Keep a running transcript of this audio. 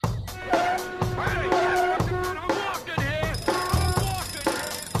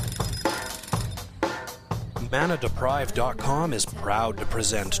ManaDeprived.com is proud to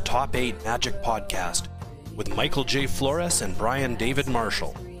present Top 8 Magic Podcast with Michael J. Flores and Brian David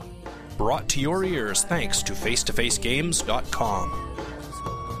Marshall. Brought to your ears thanks to FacetoFaceGames.com.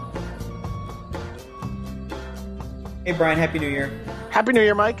 Hey Brian, Happy New Year. Happy New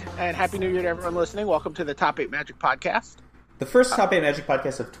Year, Mike, and Happy New Year to everyone listening. Welcome to the Top 8 Magic Podcast. The first Top 8 Magic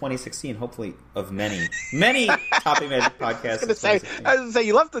Podcast of 2016, hopefully of many Top 8 Magic Podcasts. I was going to say,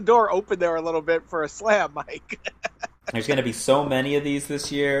 you left the door open there a little bit for a slam, Mike. There's going to be so many of these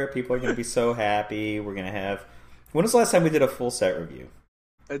this year. People are going to be so happy. We're going to have... When was the last time we did a full set review?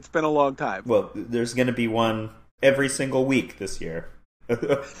 It's been a long time. Well, there's going to be one every single week this year.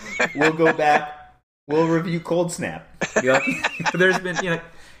 We'll go back. We'll review Cold Snap. There's been,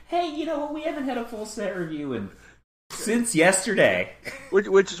 hey, we haven't had a full set review since yesterday.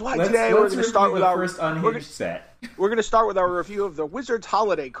 Which is why today we're going to start with our first unhinged set. We're going to start with our review of the Wizards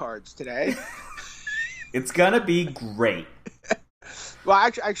holiday cards today. It's going to be great. Well,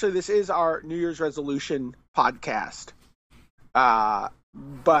 actually, this is our New Year's resolution podcast.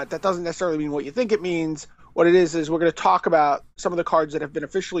 But that doesn't necessarily mean what you think it means. What it is we're going to talk about some of the cards that have been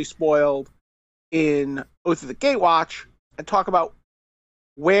officially spoiled in Oath of the Gatewatch and talk about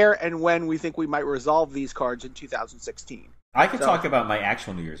where and when we think we might resolve these cards in 2016. I could talk about my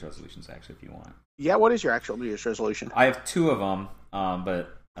actual New Year's resolutions, actually, if you want. Yeah, what is your actual New Year's resolution? I have two of them,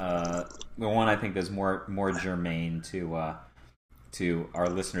 but the one I think is more germane to our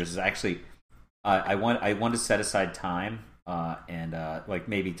listeners is actually I want to set aside time and like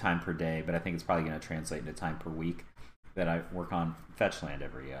maybe time per day, but I think it's probably going to translate into time per week that I work on Fetchland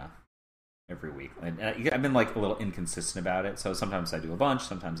every week. And I've been like a little inconsistent about it, so sometimes I do a bunch,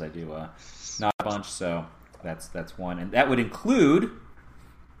 sometimes I do not a bunch. So that's one, and that would include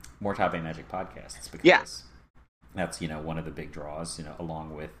more Top 8 Magic podcasts because that's one of the big draws,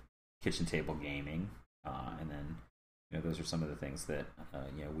 along with Kitchen Table Gaming, and then those are some of the things that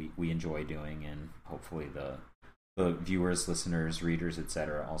we enjoy doing, and hopefully the viewers, listeners, readers,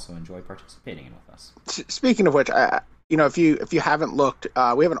 etc. also enjoy participating in with us. Speaking of which, if you haven't looked,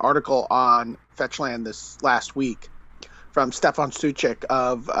 we have an article on Fetchland this last week from Stefan Sucic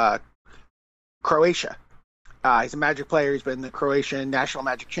of Croatia. He's a Magic player. He's been the Croatian national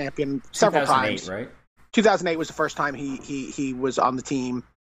Magic champion several times. 2008, right? 2008 was the first time he was on the team.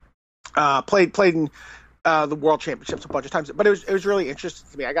 Played in the World Championships a bunch of times, but it was really interesting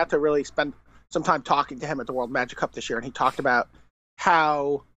to me. I got to really spend some time talking to him at the World Magic Cup this year, and he talked about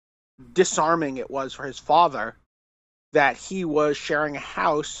how disarming it was for his father that he was sharing a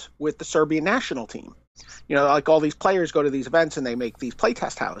house with the Serbian national team. Like all these players go to these events and they make these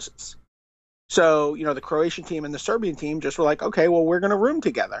playtest houses. So, the Croatian team and the Serbian team just were like, okay, well, we're going to room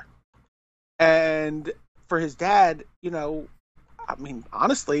together. And for his dad,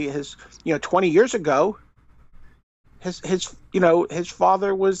 honestly, 20 years ago, his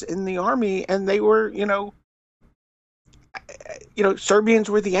father was in the army, and they were, Serbians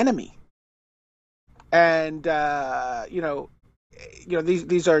were the enemy. And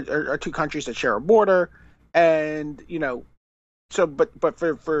these are two countries that share a border, and but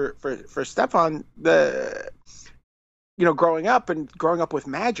for Stefan, growing up with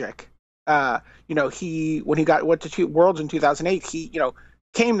Magic, when he went to Worlds in 2008, he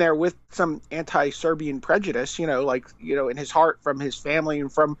came there with some anti-Serbian prejudice, in his heart from his family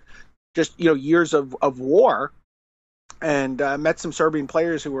and from just years of war, and met some Serbian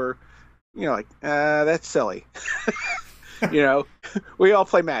players who were that's silly. We all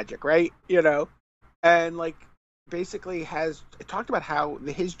play Magic, right? And basically has talked about how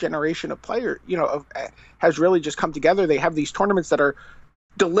his generation of player, has really just come together. They have these tournaments that are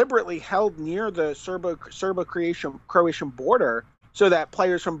deliberately held near the Serbo-Croatian border so that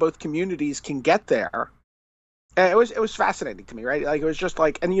players from both communities can get there. And it was fascinating to me, right? It was just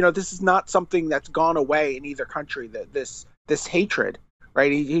and this is not something that's gone away in either country, this hatred. Right,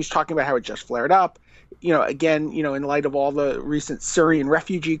 he's talking about how it just flared up, again, in light of all the recent Syrian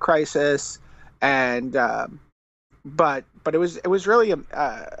refugee crisis, and but it was really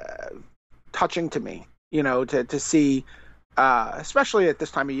touching to me, to see, especially at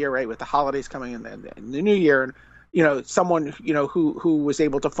this time of year, right, with the holidays coming in and the new year, and someone who was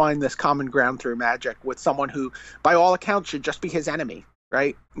able to find this common ground through Magic with someone who, by all accounts, should just be his enemy,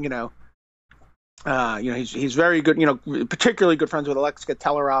 right? He's very good, particularly good friends with Alexei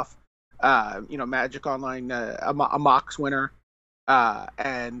Telerov, Magic Online, a Mox winner.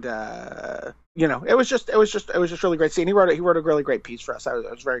 It was just really great seeing. He wrote a really great piece for us. I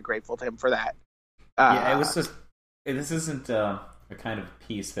was very grateful to him for that. It was just, this isn't a kind of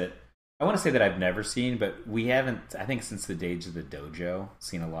piece that I want to say that I've never seen, but we haven't, I think since the days of the dojo,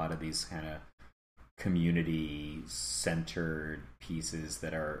 seen a lot of these kind of community centered pieces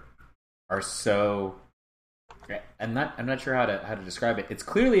that are so. I'm not sure how to describe it. It's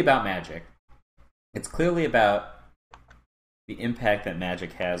clearly about Magic. It's clearly about the impact that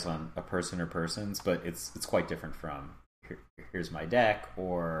Magic has on a person or persons, but it's quite different from here's my deck,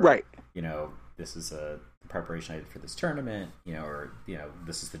 or right. This is the preparation I did for this tournament, or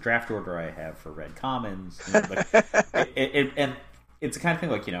this is the draft order I have for red commons. And it's the kind of thing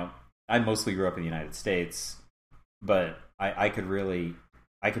like I mostly grew up in the United States, but I could really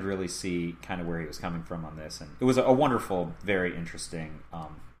see kind of where he was coming from on this, and it was a wonderful, very interesting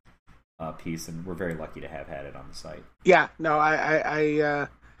piece, and we're very lucky to have had it on the site. Yeah, no, I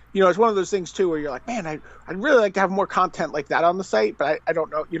it's one of those things too where you're like, man, I'd really like to have more content like that on the site, but I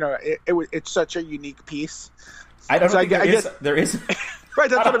don't know, it's such a unique piece. I don't think there is. Right,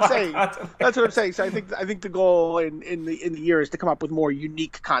 that's what I'm saying. That's what I'm saying. So I think the goal in the year is to come up with more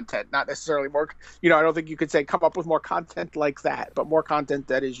unique content, not necessarily more. I don't think you could say come up with more content like that, but more content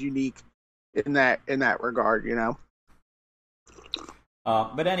that is unique in that regard.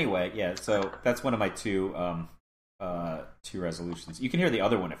 But anyway, yeah. So that's one of my two resolutions. You can hear the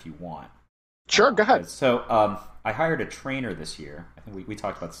other one if you want. Sure, go ahead. So I hired a trainer this year. I think we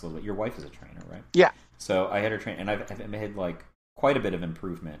talked about this a little bit. Your wife is a trainer, right? Yeah. So I had her train, and I've made like quite a bit of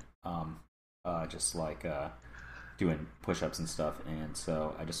improvement, just like doing push-ups and stuff. And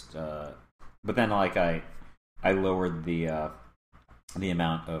so I just, but then like I lowered the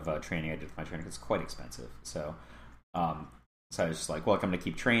amount of training I did for my training. It's quite expensive. So I was just like, well, I'm going to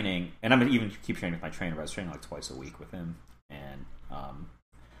keep training, and I'm going to even keep training with my trainer. But I was training like twice a week with him, and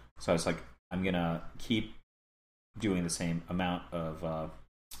so I was like, I'm going to keep doing the same amount of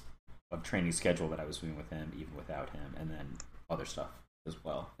training schedule that I was doing with him, even without him, and then other stuff as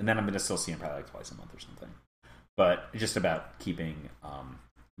well. And then I'm going to still see him probably like twice a month or something. But just about keeping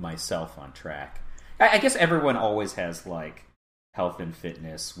myself on track. I guess everyone always has like health and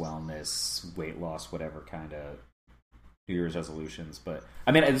fitness, wellness, weight loss, whatever kind of New Year's resolutions. But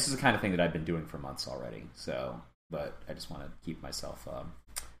I mean, this is the kind of thing that I've been doing for months already. So, but I just want to keep myself,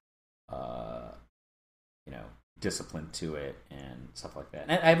 disciplined to it and stuff like that.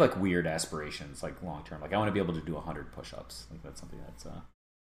 And I have like weird aspirations, like long term. Like I want to be able to do 100 push-ups. Like that's something that's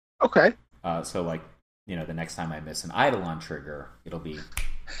okay. So like the next time I miss an Eidolon trigger, it'll be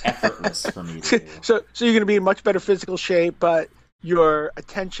effortless for me to do. So you're going to be in much better physical shape, but your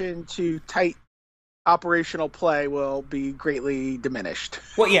attention to tight operational play will be greatly diminished.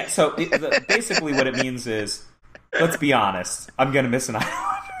 Well, yeah. So basically, what it means is, let's be honest, I'm going to miss an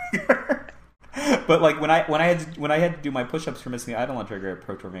Eidolon trigger. But like when I had to do my push-ups for missing the Eidolon trigger at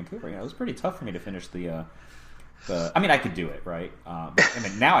Pro Tour Vancouver, it was pretty tough for me to finish the. I mean, I could do it, right? But, I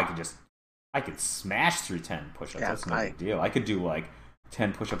mean, now I could smash through 10 push-ups. Yeah, that's no big deal. I could do like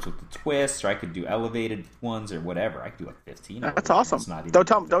 10 push-ups with the twist, or I could do elevated ones, or whatever. I could do like 15. That's awesome. Don't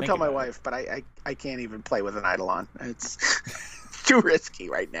tell my wife, but I can't even play with an Eidolon. It's too risky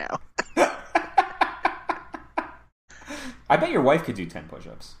right now. I bet your wife could do 10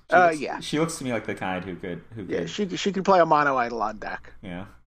 push-ups. Yeah. She looks to me like the kind who could. Yeah, she could play a mono Eidolon deck. Yeah.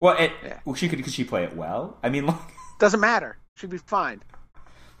 Well, well, she could. Could she play it well? I mean, like, doesn't matter. She'd be fine.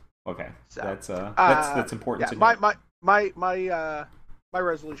 Okay, so, that's important to know. My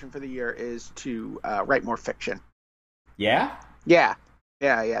resolution for the year is to write more fiction. Yeah. Yeah.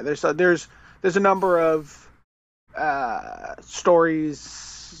 There's a number of stories,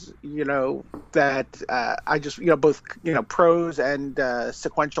 that I just both prose and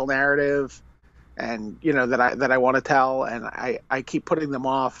sequential narrative, and that I want to tell, and I keep putting them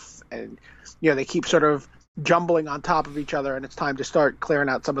off, and they keep sort of jumbling on top of each other, and it's time to start clearing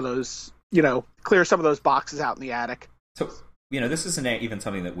out some of those, clear some of those boxes out in the attic. So this isn't even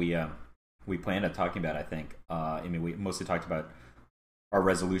something that we planned on talking about. I think I mean, we mostly talked about our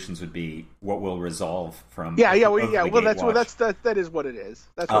resolutions would be what we'll resolve from. Well, that is what it is.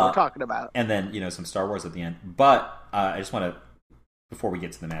 That's what we're talking about. And then some Star Wars at the end. But I just want to, before we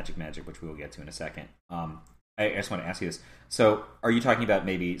get to the magic, which we will get to in a second, I just want to ask you this. So, are you talking about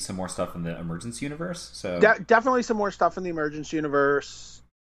maybe some more stuff in the Emergence universe? So definitely some more stuff in the Emergence universe.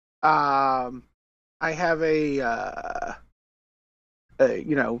 I have I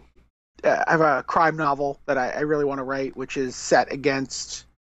have a crime novel that I really want to write, which is set against,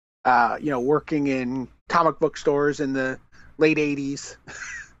 working in comic book stores in the late 80s.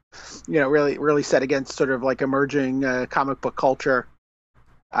 Really set against sort of like emerging comic book culture.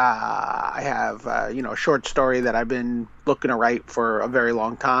 I have, a short story that I've been looking to write for a very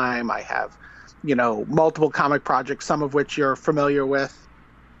long time. I have, multiple comic projects, some of which you're familiar with,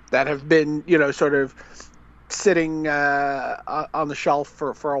 that have been, sort of sitting on the shelf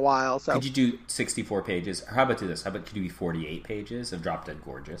for a while. So could you do 64 pages? Or how about do this? How about could you do 48 pages of Drop Dead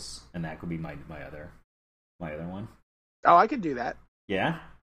Gorgeous, and that could be my other one. Oh, I could do that. Yeah.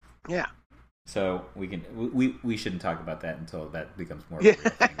 Yeah. So we shouldn't talk about that until that becomes more of a real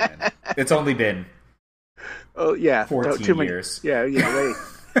thing. Then. It's only been 14 years. Yeah.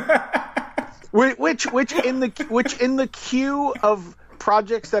 Wait. which in the queue of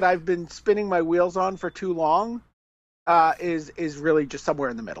projects that I've been spinning my wheels on for too long is really just somewhere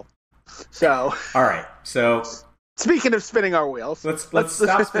in the middle. So all right. So speaking of spinning our wheels, let's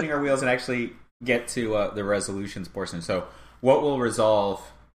stop spinning our wheels and actually get to the resolutions portion. So what will resolve?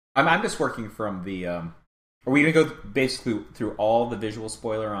 I'm just working from the. Are we going to go basically through all the visual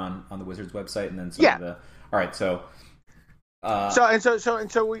spoiler on the Wizards website and then some of the? All right, so.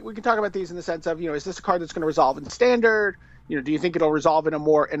 So we can talk about these in the sense of, is this a card that's going to resolve in standard? Do you think it'll resolve in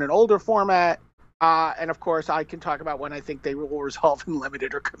an older format? And of course, I can talk about when I think they will resolve in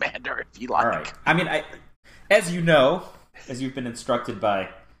limited or commander, if you like. All right. I mean, as you know, as you've been instructed by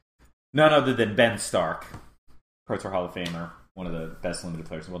none other than Ben Stark, Pro Tour Hall of Famer, one of the best limited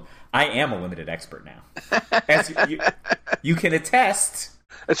players in the world. I am a limited expert now. As you can attest.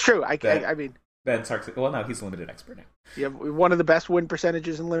 That's true. I mean, Ben Stark. Well, no, he's a limited expert now. You have one of the best win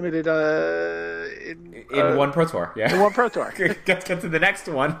percentages in limited in one Pro Tour. Yeah, in one Pro Tour. Get to the next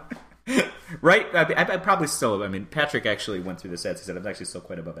one. Right? I probably still. I mean, Patrick actually went through the sets. He said I'm actually still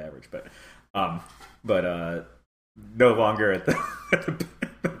quite above average, but no longer at the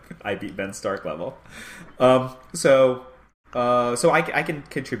I beat Ben Stark level. So I can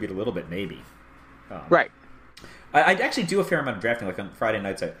contribute a little bit, maybe. Right. I actually do a fair amount of drafting. Like on Friday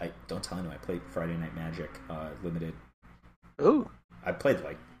nights, I don't tell anyone I played Friday Night Magic limited. Ooh. I played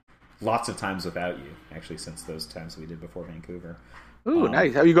like lots of times without you, actually, since those times we did before Vancouver. Ooh,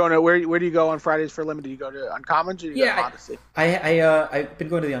 nice. Are you going to where do you go on Fridays for limited? Do you go to Uncommons or do you go to Odyssey? I've been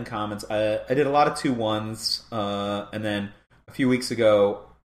going to the Uncommons. I did a lot of 2-1s, and then a few weeks ago,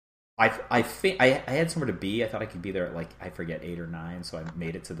 I think I had somewhere to be. I thought I could be there at, like, I forget, 8 or 9, so I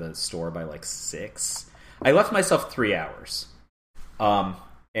made it to the store by like 6. I left myself 3 hours,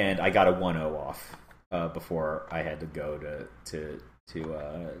 and I got a 1-0 off before I had to go to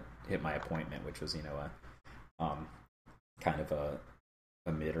hit my appointment, which was kind of a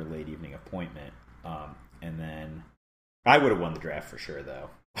mid or late evening appointment, and then I would have won the draft for sure, though.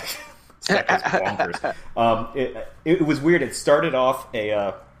 That was bonkers. It was weird. It started off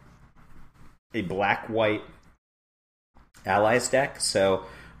a black-white allies deck, so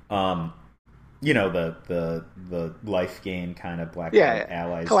the life gain kind of black-white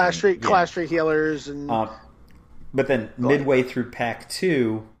allies. Class Street healers, and but then midway through pack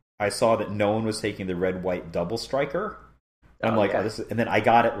 2, I saw that no one was taking the red-white double striker. I'm like, oh, this is, and then I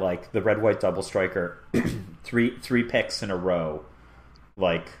got it like the red-white double striker, three picks in a row,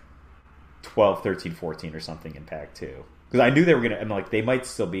 like 12, 13, 14 or something in pack 2. Because I knew they were gonna. I'm like, they might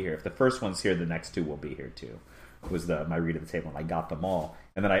still be here. If the first one's here, the next 2 will be here too. Was my read of the table, and I got them all.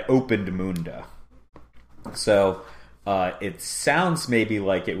 And then I opened Munda. So it sounds maybe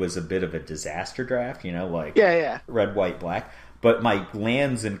like it was a bit of a disaster draft, like red, white, black. But my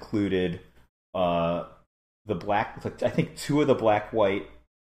lands included the black. I think 2 of the black, white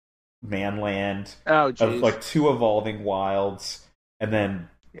man land. Oh, geez. Like 2 evolving wilds, and then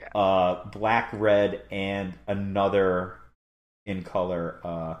black, red, and another in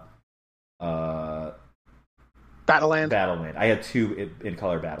color. Battleland. I had 2 in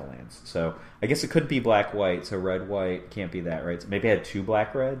color Battlelands, so I guess it could be black white. So red white can't be that, right? So maybe I had 2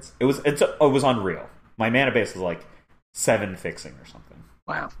 black reds. It was unreal. My mana base was like 7 fixing or something.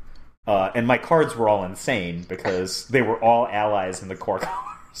 Wow. And my cards were all insane because they were all allies in the core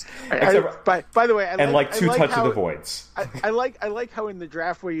colors. By the way, I like 2 Touch of the Voids. I like how in the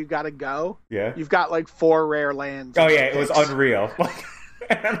draft where you gotta go, you've got like 4 rare lands. Oh yeah, it was unreal.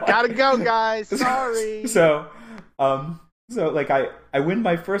 Gotta go, guys. Sorry. So like I win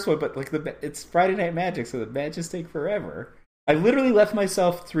my first one, but like it's Friday Night Magic, so the matches take forever. I literally left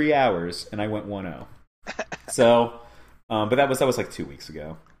myself 3 hours, and I went 1-0. So, but that was like 2 weeks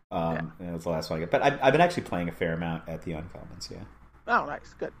ago. And that was the last one I got. But I've been actually playing a fair amount at the Uncommons. Yeah. Oh,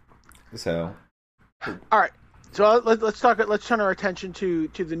 nice, good. So, all right. So let's talk. Let's turn our attention to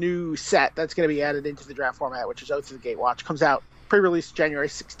the new set that's going to be added into the draft format, which is Oath of the Gatewatch. Comes out pre-release January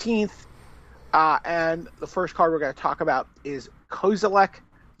 16th. And the first card we're going to talk about is Kozilek,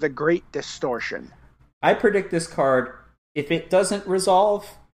 the Great Distortion. I predict this card, if it doesn't resolve,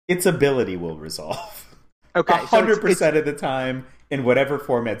 its ability will resolve. Okay. 100% of the time in whatever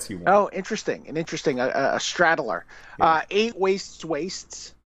formats you want. Oh, interesting. A straddler. Yeah. 8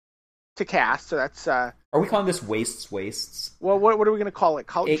 wastes. to cast. So that's Are we calling this wastes? well, what are we going to call it?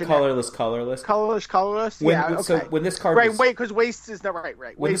 Colorless. Colorless. When, yeah. Okay. So when this card right, wait, because wastes is not right.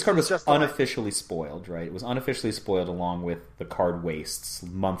 When this card was just unofficially spoiled, right? It was unofficially spoiled along with the card wastes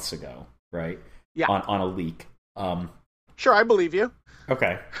months ago, right? Yeah. On a leak. Sure, I believe you.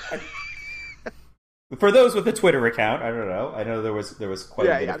 Okay. For those with a Twitter account, I don't know. I know there was quite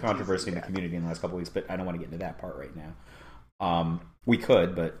a bit of controversy in the community in the last couple of weeks, but I don't want to get into that part right now. We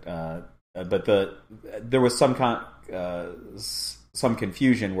could, but there was some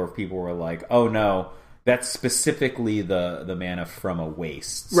confusion where people were like, "Oh no, that's specifically the mana from a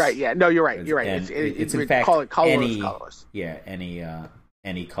waste." Right. Yeah. No, you're right. You're right. And it's in fact call it colorless. Colorless. Yeah.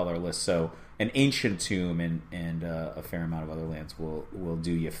 Any colorless. So an ancient tomb and a fair amount of other lands will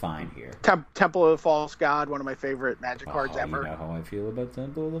do you fine here. Temple of the False God, one of my favorite Magic cards ever. You know how I feel about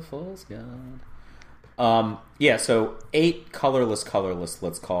Temple of the False God. Yeah, so 8 colorless,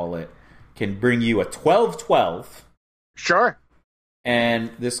 let's call it, can bring you a 12/12. Sure.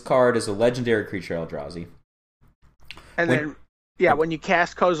 And this card is a legendary creature, Eldrazi. And when you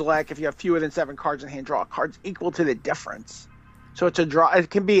cast Kozilek, if you have fewer than 7 cards in hand, draw cards equal to the difference. So it's a draw. It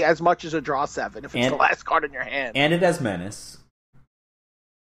can be as much as a draw 7 if it's the last card in your hand. And it has Menace.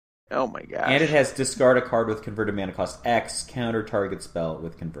 Oh my gosh. And it has discard a card with converted mana cost X, counter target spell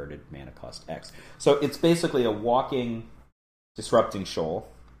with converted mana cost X. So it's basically a walking disrupting shoal.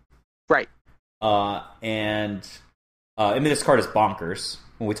 Right. I mean, this card is bonkers.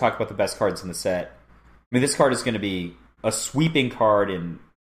 When we talk about the best cards in the set, I mean, this card is going to be a sweeping card, and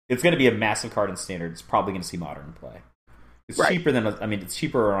it's going to be a massive card in Standard. It's probably going to see Modern play. It's cheaper than, it's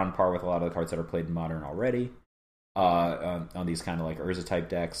cheaper or on par with a lot of the cards that are played in Modern already. On these kind of like Urza type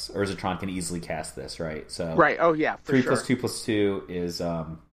decks, Urzatron can easily cast this, right? So right. Oh yeah, for 3 sure. 2+2 is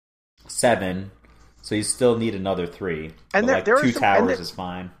 7. So you still need another 3. And but there 2 towers is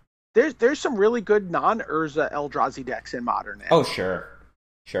fine. There's some really good non-Urza Eldrazi decks in Modern now. Oh sure.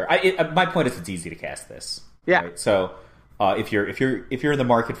 My point is it's easy to cast this. Yeah. Right? So if you're in the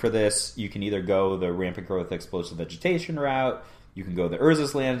market for this, you can either go the Rampant Growth Explosive Vegetation route. You can go the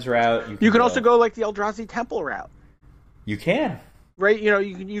Urza's Lands route. You can also go like the Eldrazi Temple route. You can. Right,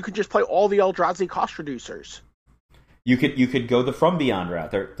 you could just play all the Eldrazi cost reducers. You could go the From Beyond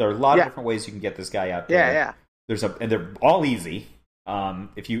route. There are a lot of different ways you can get this guy out there. Yeah. And they're all easy.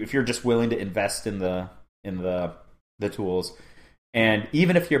 If you're just willing to invest in the tools, and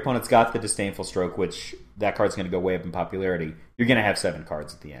even if your opponent's got the Disdainful Stroke, which that card's going to go way up in popularity, you're going to have 7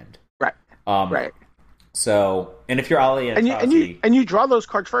 cards at the end. Right. Right. So, and if you're Ali and you draw those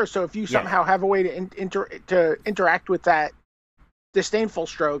cards first. So if you somehow have a way to interact with that Disdainful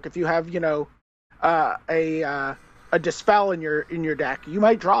Stroke, if you have a Dispel in your deck, you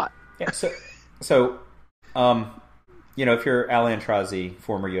might draw it. Yeah. So if you're Ali Antrazi,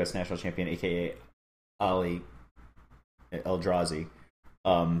 former U.S. national champion, aka Ali Eldrazi,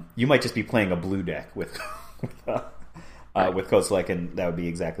 you might just be playing a blue deck with Kozilek, and that would be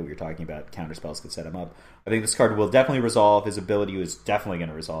exactly what you're talking about. Counter spells could set him up. I think this card will definitely resolve. His ability is definitely going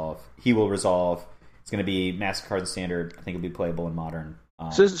to resolve. He will resolve. It's going to be massive card in Standard. I think it'll be playable in Modern.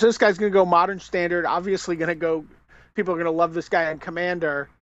 So this guy's going to go Modern Standard. Obviously going to go... People are going to love this guy in Commander.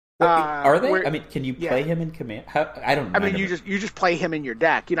 Are they? Can you play him in Commander? I don't know. You just play him in your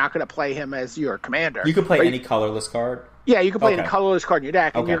deck. You're not going to play him as your Commander. You can play any colorless card? Yeah, you can play any colorless card in your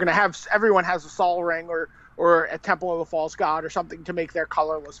deck. And you're going to have... Everyone has a Sol Ring or a Temple of the False God or something to make their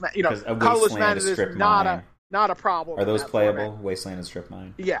colorless colorless mana is not a problem. Are those playable? Format. Wasteland and Strip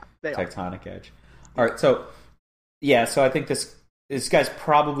Mine? Yeah, they Tectonic Edge. All right, so I think this guy's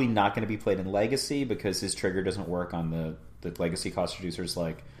probably not going to be played in Legacy because his trigger doesn't work on the Legacy cost reducers.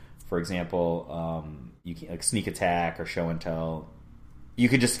 Like, for example, you can like Sneak Attack or Show and Tell. You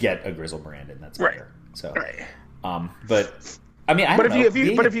could just get a Grizzlebrand and that's better. Right. So, but I mean, if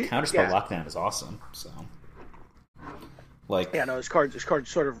you Counterspell Lockdown is awesome. So. This card's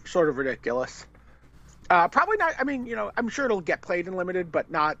sort of ridiculous. Probably not. I mean, I'm sure it'll get played in Limited, but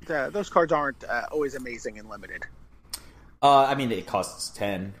not. Those cards aren't always amazing in Limited. It costs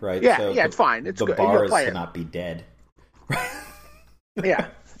 10, right? Yeah, so it's fine. It's the good. bar is to not be dead. yeah.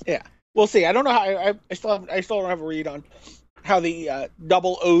 We'll see. I don't know how. I still don't have a read on how the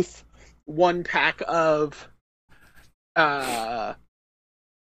Double Oath 1 pack of Zendikar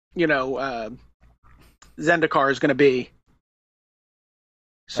is going to be.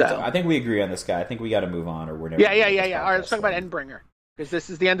 So I think we agree on this guy. I think we got to move on, or we're never. Yeah. All right, let's talk about Endbringer because this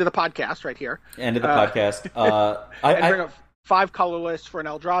is the end of the podcast right here. End of the podcast. Endbringer 5 colorless for an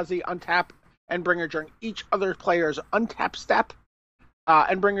Eldrazi. Untap Endbringer during each other player's untap step.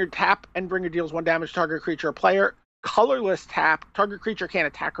 Endbringer tap. Endbringer deals 1 damage to target creature or player. colorless tap, target creature can't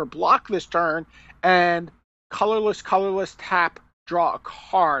attack or block this turn, and colorless tap, draw a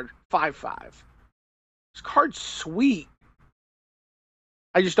card, 5/5. This card's sweet.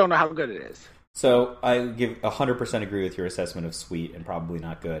 I just don't know how good it is. So I give 100% agree with your assessment of sweet and probably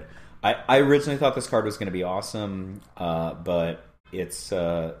not good. I originally thought this card was going to be awesome, but it's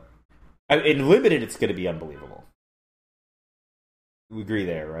in limited it's going to be unbelievable. We agree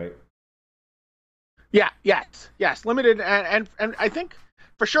there, right? Yeah, yes. Limited, and I think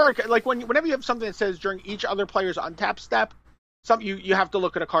for sure, like whenever you have something that says during each other player's untap step, you have to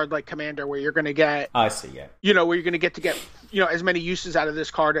look at a card like Commander where you're going to get. I see, yeah. Where you're going to get as many uses out of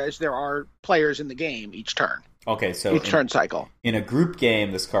this card as there are players in the game each turn. Okay, so each turn cycle. In a group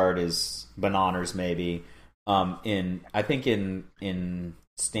game, this card is bananas maybe. I think in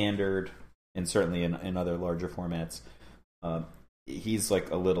standard and certainly in other larger formats, he's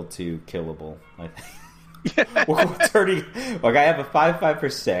like a little too killable, I think. I have a 5/5 for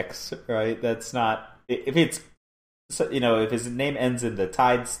 6, right? That's not if his name ends in the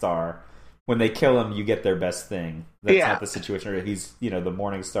Tide Star, when they kill him, you get their best thing. That's not the situation where he's the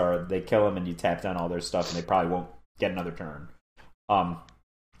Morning Star. They kill him and you tap down all their stuff, and they probably won't get another turn.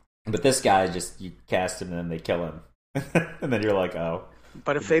 But this guy you cast him and then they kill him, and then you're like, oh.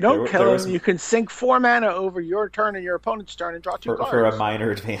 But if they don't kill him, you can sink 4 mana over your turn and your opponent's turn and draw 2 cards for a minor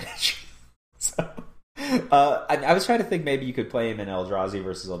advantage. So. I was trying to think maybe you could play him in Eldrazi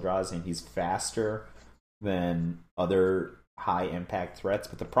versus Eldrazi, and he's faster than other high impact threats,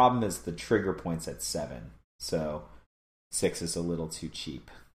 but the problem is the trigger point's at 7, so 6 is a little too cheap.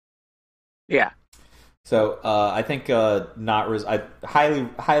 Yeah. So I think highly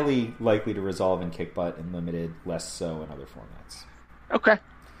likely to resolve in kick butt in limited, less so in other formats. Okay.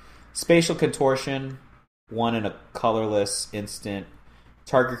 Spatial Contortion, 1 in a colorless instant.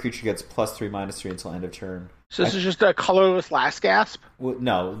 Target creature gets +3/-3 until end of turn. So this is just a colorless last gasp? Well,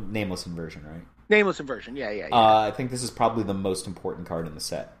 no, nameless inversion, right? Nameless inversion, yeah. I think this is probably the most important card in the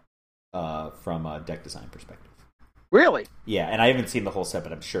set from a deck design perspective. Really? Yeah, and I haven't seen the whole set,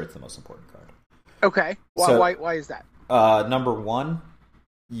 but I'm sure it's the most important card. Okay. Why is that? Number 1,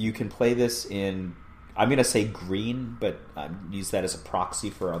 you can play this in, I'm going to say green, but use that as a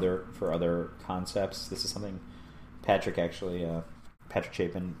proxy for other concepts. This is something Patrick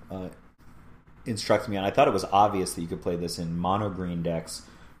Chapin instructed me on. I thought it was obvious that you could play this in mono green decks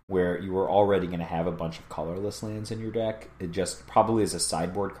where you were already going to have a bunch of colorless lands in your deck. It just probably is a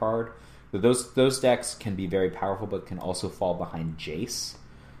sideboard card. But those decks can be very powerful, but can also fall behind Jace.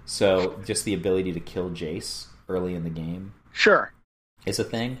 So just the ability to kill Jace early in the game, sure, is a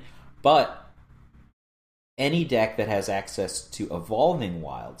thing. But any deck that has access to Evolving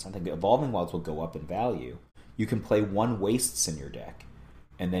Wilds, I think Evolving Wilds will go up in value. You can play 1 Wastes in your deck,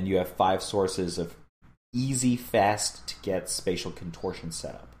 and then you have 5 sources of easy, fast to get Spatial Contortion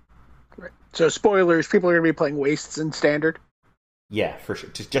setup. Right. So spoilers, people are going to be playing Wastes in Standard? Yeah, for sure.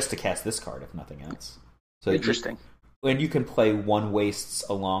 Just to cast this card, if nothing else. So interesting. And you can play 1 Wastes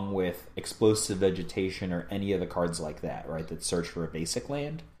along with Explosive Vegetation or any of the cards like that, right, that search for a basic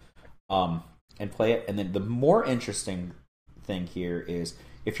land, and play it. And then the more interesting thing here is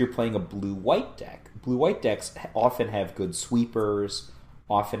if you're playing a blue-white deck. Blue-white decks often have good sweepers,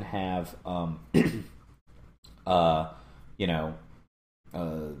 often have,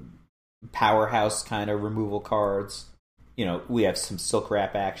 powerhouse kind of removal cards. We have some Silk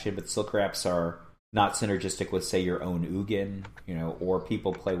Wrap action, but Silk Wraps are not synergistic with, say, your own Ugin, or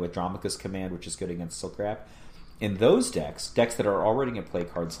people play with Dramaca's Command, which is good against Silk Wrap. In those decks that are already going to play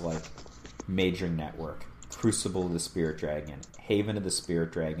cards like Majoring Network, Crucible of the Spirit Dragon, Haven of the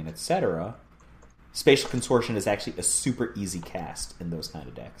Spirit Dragon, etc., Spatial Contortion is actually a super easy cast in those kind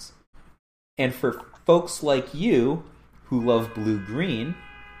of decks. And for folks like you who love blue-green,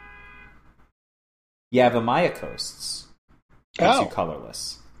 Yavimaya Coasts gives you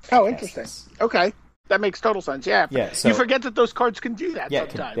colorless. Oh, interesting. Okay. That makes total sense, yeah. So, you forget that those cards can do that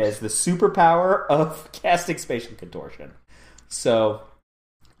sometimes. It has the superpower of casting Spatial Contortion. So,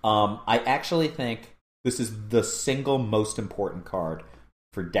 I actually think this is the single most important card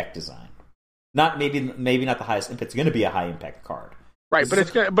for deck design. Maybe not the highest impact. It's going to be a high impact card, right? But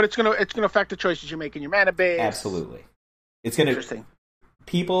it's going to affect the choices you make in your mana base. Absolutely, it's going to. Interesting.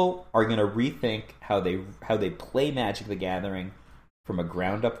 People are going to rethink how they play Magic the Gathering from a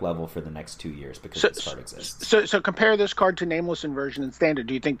ground up level for the next 2 years because this card exists. So compare this card to Nameless Inversion and Standard.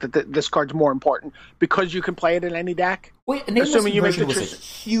 Do you think that this card's more important because you can play it in any deck? Wait, Nameless Inversion was a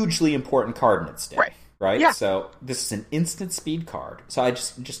hugely important card in its day, right? Yeah. So this is an instant speed card. So I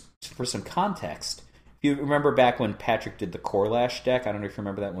just for some context, You remember back when Patrick did the Corlash deck? I don't know if you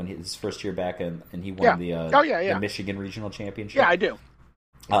remember that, when his first year back, and he won the Michigan Regional Championship. Yeah, I do.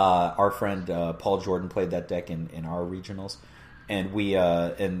 Our friend Paul Jordan played that deck in our regionals, and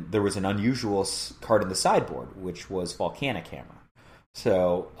and there was an unusual card in the sideboard, which was Volcanic Hammer.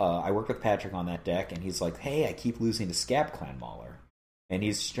 So I worked with Patrick on that deck, and he's like, "Hey, I keep losing to Scab Clan Mauler," and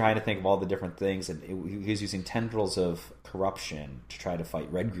he's trying to think of all the different things, and he was using Tendrils of Corruption to try to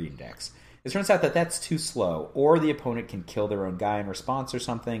fight red-green decks. It turns out that that's too slow, or the opponent can kill their own guy in response or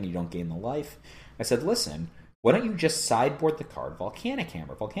something, and you don't gain the life. I said, listen, why don't you just sideboard the card Volcanic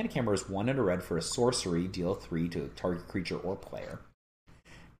Hammer? Volcanic Hammer is 1 and a red for a sorcery, deal 3 to a target creature or player,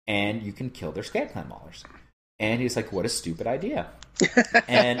 and you can kill their Scab Clan Maulers. And he's like, what a stupid idea.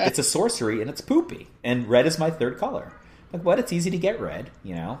 And it's a sorcery, and it's poopy, and red is my third color. Like, what? It's easy to get red,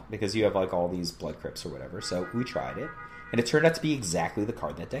 because you have like all these blood crypts or whatever. So we tried it. And it turned out to be exactly the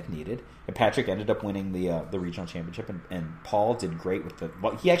card that deck needed. And Patrick ended up winning the regional championship. And Paul did great with the...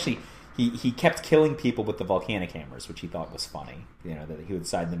 Well, he kept killing people with the Volcanic Hammers, which he thought was funny. That he would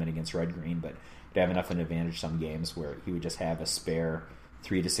side them in against red-green, but he'd have enough of an advantage some games where he would just have a spare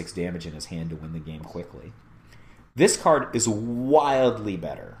 3 to 6 damage in his hand to win the game quickly. This card is wildly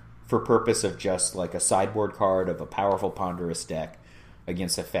better for purpose of just like a sideboard card of a powerful Ponderous deck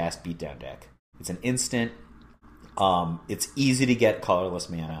against a fast beatdown deck. It's an instant... it's easy to get colorless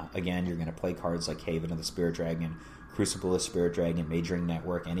mana. Again, you're going to play cards like Haven of the Spirit Dragon, Crucible of the Spirit Dragon, Majoring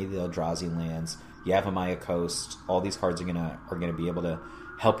Network, any of the Eldrazi lands, Yavimaya Coast. All these cards are going to be able to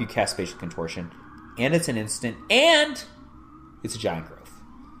help you cast Spatial Contortion. And it's an instant, and it's a Giant Growth.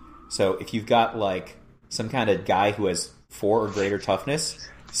 So if you've got like some kind of guy who has 4 or greater toughness,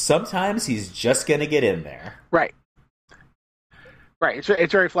 sometimes he's just going to get in there. Right. Right,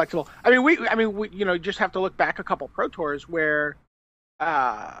 it's very flexible. We just have to look back a couple Pro Tours where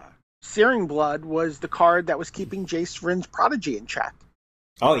Searing Blood was the card that was keeping Jace Vryn's Prodigy in check.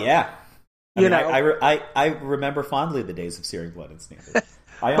 Oh yeah, I remember fondly the days of Searing Blood in Standard.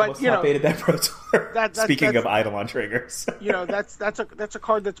 I almost top-aided that Pro Tour. Speaking of Eidolon triggers, that's a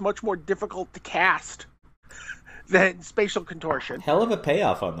card that's much more difficult to cast than Spatial Contortion. Hell of a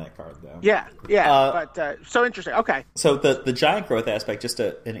payoff on that card, though. Yeah, but so interesting. Okay. So the Giant Growth aspect, just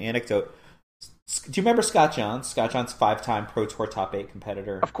an anecdote. Do you remember Scott Johns? Scott Johns, 5-time Pro Tour top 8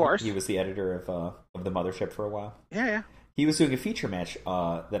 competitor. Of course. He was the editor of the Mothership for a while. Yeah. He was doing a feature match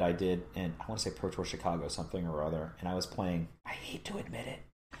that I did in, I want to say Pro Tour Chicago, something or other, and I was playing, I hate to admit it,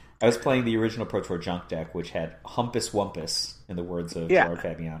 I was playing the original Pro Tour Junk deck, which had Humpus Wumpus, in the words of Gerard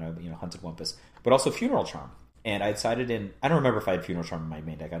Fabiano, Hunted Wumpus, but also Funeral Charm. And I sided in... I don't remember if I had Funeral Charm in my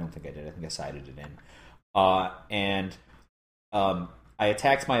main deck. I don't think I did. I think I sided it in. I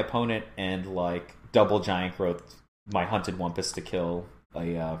attacked my opponent and, like, double Giant Growth my Hunted Wumpus to kill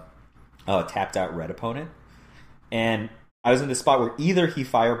a tapped-out red opponent. And I was in this spot where either he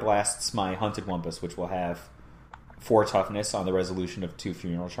Fire Blasts my Hunted Wumpus, which will have 4 toughness on the resolution of 2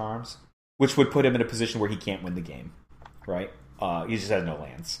 Funeral Charms, which would put him in a position where he can't win the game, right? He just has no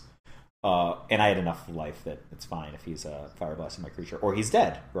lands. And I had enough life that it's fine if he's Fire Blasting my creature. Or he's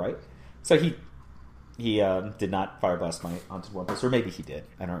dead, right? So he did not Fire Blast my Hunted Wumpus, or maybe he did.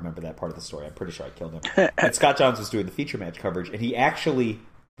 I don't remember that part of the story. I'm pretty sure I killed him. And Scott Johns was doing the feature match coverage, and he actually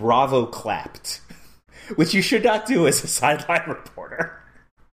bravo clapped, which you should not do as a sideline reporter,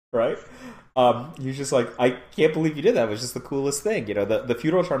 right? He's just like, I can't believe you did that. It was just the coolest thing. The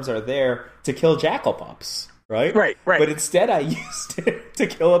Funeral Charms are there to kill Jackal Pups. Right. But instead, I used it to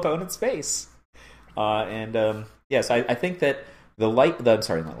kill opponent's face. Yes, I think that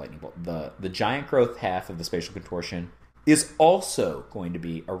the Giant Growth half of the Spatial Contortion is also going to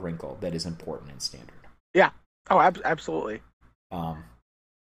be a wrinkle that is important in Standard. Yeah. Oh, absolutely.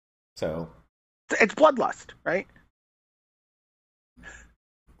 So it's Bloodlust, right?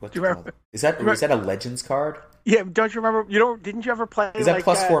 Do you remember? Is that a Legends card? Yeah. Don't you remember? Didn't you ever play? Is that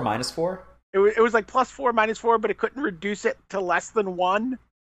 +4, -4? It was like +4, -4, but it couldn't reduce it to less than 1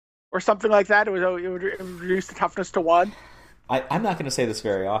 or something like that. It would reduce the toughness to 1. I'm not going to say this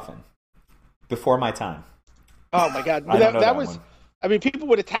very often. Before my time. Oh my god. that was one. I mean, people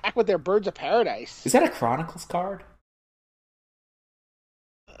would attack with their Birds of Paradise. Is that a Chronicles card?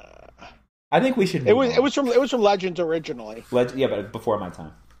 I think we should. It was from Legends originally. Yeah, but before my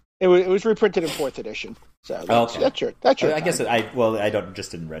time. It was reprinted in 4th edition. So that's your I guess I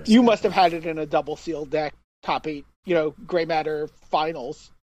didn't register. You must have had it in a double sealed deck, top 8, Gray Matter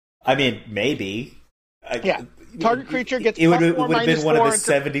finals. I mean, maybe. Target creature gets it would have been one of the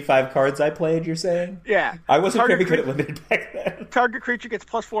 75 cards I played, you're saying? Yeah. I wasn't very good at limited back then. Target creature gets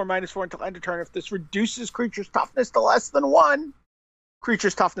 +4, -4 until end of turn. If this reduces creature's toughness to less than 1,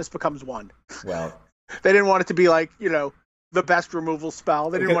 creature's toughness becomes 1. Well, They didn't want it to be like, the best removal spell.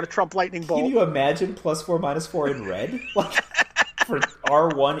 They didn't want to trump Lightning Bolt. Can you imagine +4/-4 in red? Like, for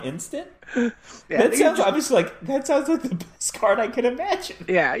R1 instant? Yeah, that sounds like the best card I can imagine.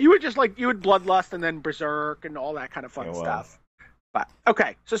 Yeah, you would Bloodlust and then Berserk and all that kind of fun stuff. But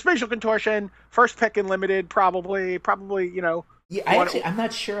okay, so Spatial Contortion, first pick in Limited, probably. Yeah, I'm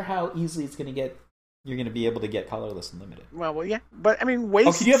not sure how easily you're going to be able to get colorless and limited. Well, yeah, but I mean,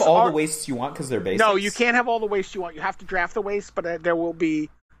 wastes. Can you have all the wastes you want because they're basics? No, you can't have all the wastes you want. You have to draft the wastes, but there will be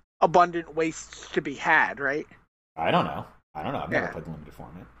abundant wastes to be had, right? I don't know. I've never played the limited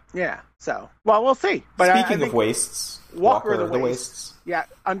format. Yeah, so we'll see. But speaking of wastes, Walker the Wastes. Yeah,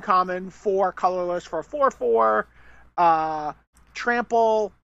 uncommon 4 colorless for a 4/4.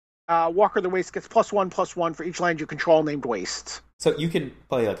 Trample. Walker the Waste gets +1/+1 for each land you control named Wastes. So you can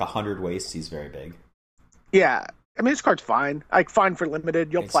play like 100 wastes. He's very big. Yeah, I mean this card's fine. Fine for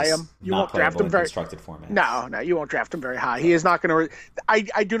Limited. You'll play him. You won't draft him very constructed format. No, you won't draft him very high. He is not going to.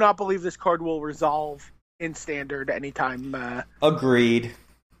 I do not believe this card will resolve in Standard anytime. Agreed.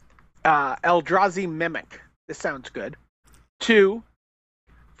 Eldrazi Mimic. This sounds good. 2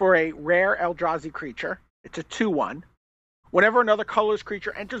 for a rare Eldrazi creature. It's a 2/1. Whenever another colorless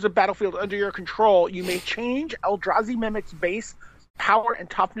creature enters a battlefield under your control, you may change Eldrazi Mimic's base power and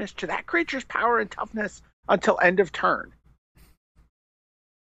toughness to that creature's power and toughness until end of turn.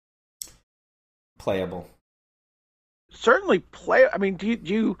 Playable. Certainly play. I mean, do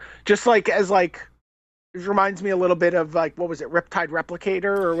you just it reminds me a little bit of what was it, Riptide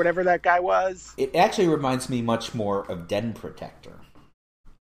Replicator or whatever that guy was? It actually reminds me much more of Den Protector.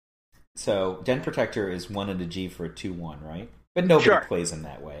 So Den Protector is 1 and a G for a 2/1, right? But nobody plays him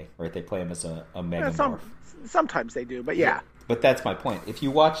that way, right? They play him as a Megamorph. Sometimes they do, but yeah. But that's my point. If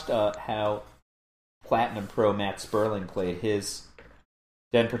you watched how Platinum Pro Matt Sperling played his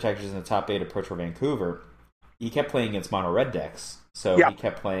Den Protectors in the top 8 of Pro Tour Vancouver, he kept playing against mono red decks. So he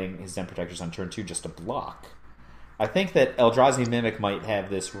kept playing his Den Protectors on turn 2 just to block. I think that Eldrazi Mimic might have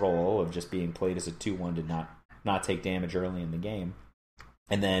this role of just being played as a 2/1 to not take damage early in the game.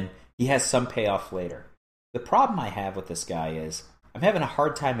 And then he has some payoff later. The problem I have with this guy is I'm having a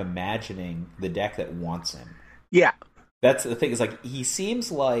hard time imagining the deck that wants him. Yeah. That's the thing, is he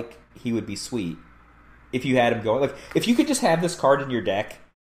seems like he would be sweet if you had him going. If you could just have this card in your deck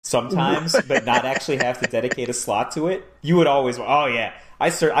sometimes, but not actually have to dedicate a slot to it, you would always,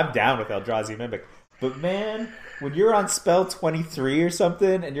 I'm down with Eldrazi Mimic. But man, when you're on spell 23 or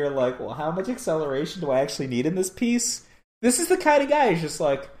something, and you're like, well, how much acceleration do I actually need in this piece? This is the kind of guy who's just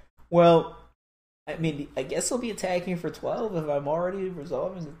like, well, I mean, I guess he'll be attacking for 12 if I'm already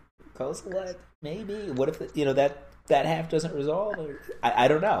resolving the Coastal Select. Maybe. What if that half doesn't resolve? I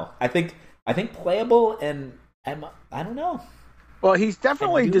don't know. I think playable, and I don't know. Well, he's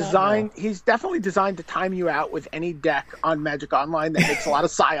definitely designed. He's definitely designed to time you out with any deck on Magic Online that makes a lot of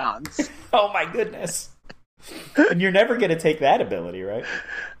Scions. Oh my goodness! And you're never going to take that ability, right?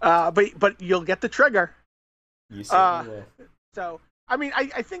 But you'll get the trigger. You certainly will. So, I mean,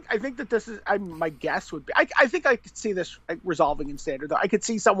 I think that this is. My guess would be. I think I could see this resolving in Standard. Though I could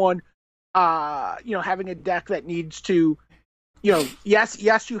see someone, having a deck that needs to,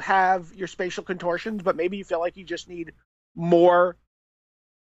 yes, you have your Spatial Contortions, but maybe you feel like you just need more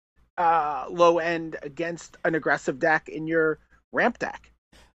low end against an aggressive deck in your ramp deck.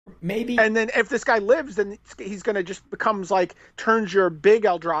 Maybe. And then if this guy lives, then he's going to just turns your big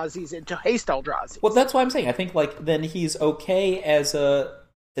Eldrazi's into haste Eldrazi. Well, that's why I'm saying I think then he's okay as a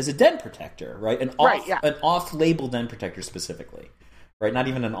Den Protector, right? An off-label Den Protector specifically, right? Not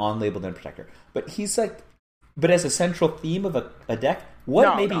even an on-label Den Protector, but he's but as a central theme of a deck,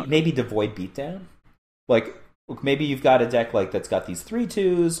 maybe Devoid Beatdown, maybe you've got a deck that's got these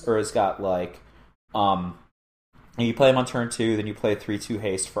 3/2s, or it's got and you play him on turn 2, then you play a 3/2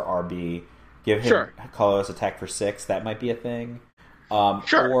 haste for RB, give him colorless attack for 6. That might be a thing.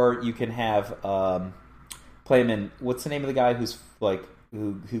 Or you can have play him in, what's the name of the guy who's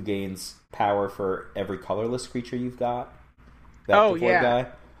who gains power for every colorless creature you've got? That guy.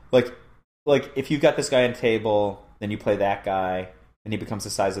 If you've got this guy on table, then you play that guy, and he becomes the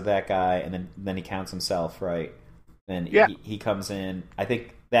size of that guy, and then he counts himself, right? Then he comes in. I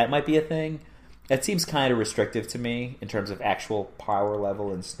think that might be a thing. That seems kind of restrictive to me in terms of actual power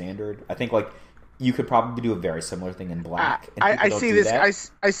level and Standard. I think you could probably do a very similar thing in Black. I see this.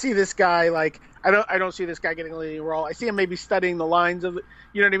 I see this guy I don't see this guy getting a leading role. I see him maybe studying the lines of,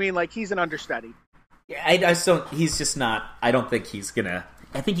 you know what I mean? He's an understudy. Yeah, I just don't. He's just not. I don't think he's gonna.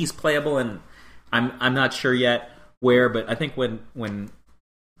 I think he's playable, and I'm not sure yet where. But I think when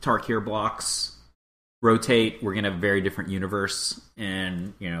Tarkir blocks rotate. We're going to have a very different universe,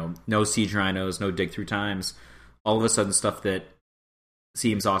 and no siege rhinos, no dig through times. All of a sudden, stuff that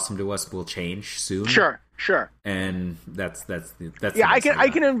seems awesome to us will change soon. Sure. And that's yeah. I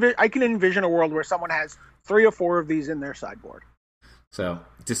can envision a world where someone has 3 or 4 of these in their sideboard. So,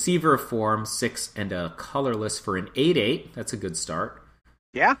 Deceiver of Form, 6 and a colorless for an 8/8. That's a good start.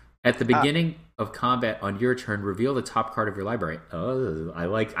 Yeah. At the beginning of combat on your turn, reveal the top card of your library. Oh, I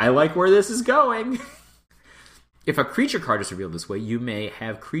like where this is going. If a creature card is revealed this way, you may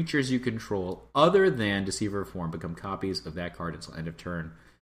have creatures you control other than Deceiver of Form become copies of that card until end of turn.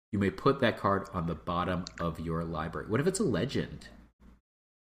 You may put that card on the bottom of your library. What if it's a legend?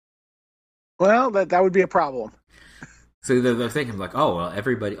 Well, that would be a problem. So they're thinking like, oh,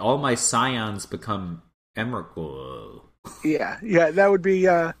 well, all my scions become Emrakul. Yeah, that would be.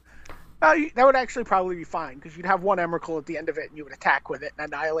 That would actually probably be fine because you'd have one Emrakul at the end of it, and you would attack with it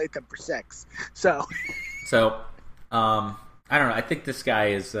and annihilate them for 6. So, I don't know. I think this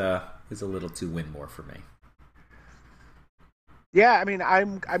guy is a little too win more for me. Yeah, I mean,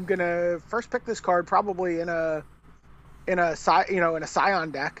 I'm gonna first pick this card probably in a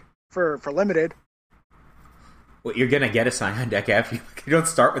Scion deck for limited. Well, you're gonna get a Scion deck after you don't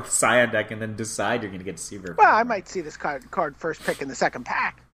start with the Scion deck and then decide you're gonna get Deceiver. Well, I might see this card first pick in the second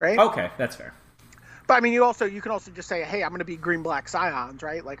pack, right? Okay, that's fair. But I mean, you can also just say, hey, I'm gonna be green-black Scions,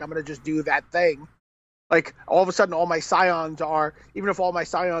 right? Like I'm gonna just do that thing. Like all of a sudden, all my Scions are, even if all my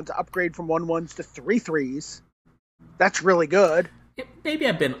Scions upgrade from 1/1s to 3/3s. That's really good. Maybe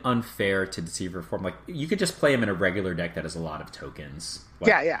I've been unfair to Deceiver Form. Like, you could just play them in a regular deck that has a lot of tokens. Like,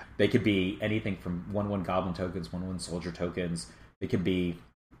 yeah. They could be anything from 1/1 Goblin tokens, 1/1 Soldier tokens. They could be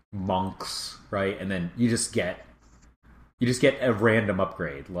monks, right? And then you just get a random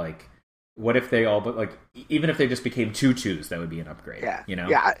upgrade. Like, what if they all, but like, even if they just became 2/2s, that would be an upgrade. Yeah.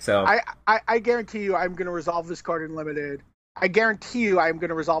 Yeah. So I guarantee you, I'm going to resolve this card in limited. I guarantee you, I'm going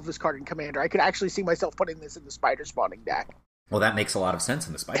to resolve this card in Commander. I could actually see myself putting this in the Spider spawning deck. Well, that makes a lot of sense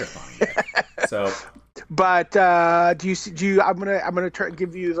in the Spider spawning deck. So, but do you? I'm gonna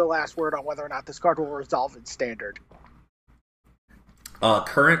give you the last word on whether or not this card will resolve in Standard.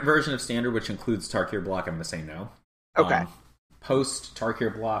 Current version of Standard, which includes Tarkir block, I'm going to say no. Okay. Post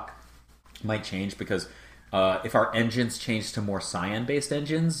Tarkir block might change because if our engines change to more Scion based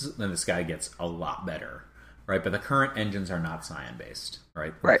engines, then this guy gets a lot better. Right, but the current engines are not Scion-based,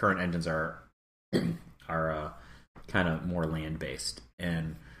 right? The current engines are kind of more land-based,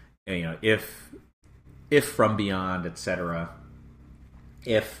 and if From Beyond, etc.,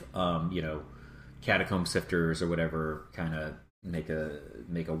 if Catacomb Sifters or whatever kind of make a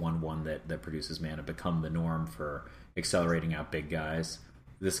 1/1 that produces mana become the norm for accelerating out big guys,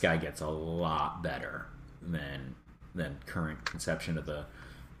 this guy gets a lot better than current conception of the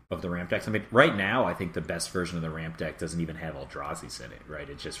ramp decks. I mean, right now, I think the best version of the ramp deck doesn't even have Eldrazi's in it, right?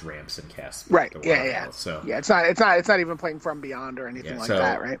 It just ramps and casts. Right. Yeah. So yeah, it's not even playing From Beyond or anything like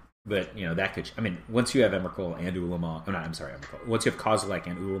that, right? But that could. I mean, once you have Emrakul and Ulamog, Emrakul. Once you have Kozilek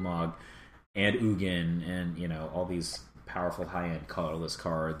and Ulamog and Ugin and all these powerful high-end colorless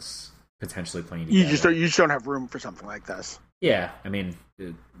cards potentially playing together, you just don't have room for something like this. Yeah, I mean,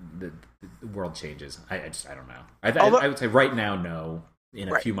 the world changes. I don't know. I would say right now, no. In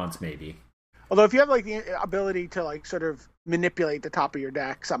a few months, maybe. Although, if you have like the ability to like sort of manipulate the top of your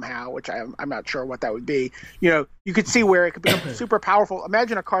deck somehow, which I'm not sure what that would be, you could see where it could become super powerful.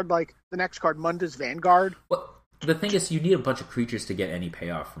 Imagine a card like the next card, Munda's Vanguard. Well, the thing is, you need a bunch of creatures to get any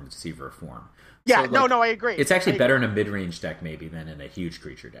payoff from Deceiver of Form. Yeah, so, I agree. It's actually better in a mid-range deck maybe than in a huge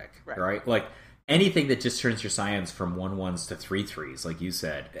creature deck, right? Like anything that just turns your Scions from 1/1s to 3/3s, like you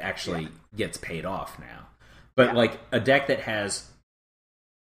said, actually gets paid off now. But like a deck that has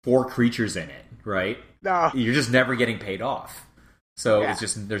 4 creatures in it, right? No. You're just never getting paid off. So it's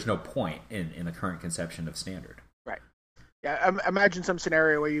just, there's no point in the current conception of Standard. Right. Yeah, imagine some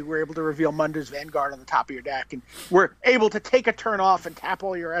scenario where you were able to reveal Munda's Vanguard on the top of your deck and were able to take a turn off and tap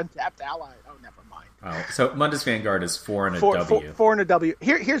all your untapped allies. Oh, never mind. Oh, so Munda's Vanguard is 4 and a W. 4 and a W.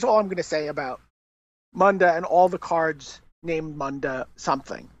 Here's all I'm going to say about Munda and all the cards named Munda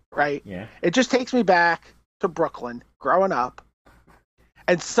something, right? Yeah. It just takes me back to Brooklyn, growing up,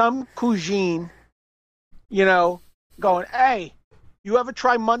 and some cousine, going, hey, you ever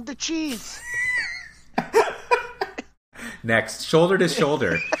try Munda cheese? Next, Shoulder to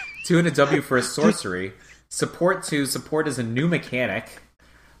Shoulder. 2 and a W for a sorcery. Support 2. Support is a new mechanic.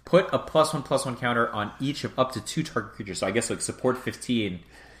 Put a +1/+1 counter on each of up to 2 target creatures. So I guess like support 15,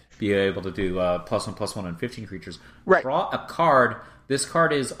 be able to do +1/+1 on 15 creatures. Right. Draw a card. This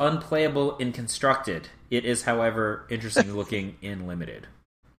card is unplayable in Constructed. It is, however, interesting looking in Limited.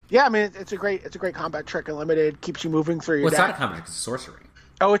 Yeah, I mean it's a great combat trick and limited, keeps you moving through your Well, it's deck. not a combat trick, it's a sorcery.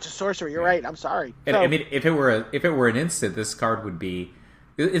 Oh, it's a sorcery. You're right. I'm sorry. And, So, I mean, if it were an instant, this card would be.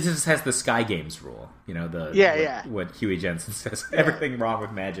 It just has the Sky Games rule, you know. What Huey Jensen says. Everything wrong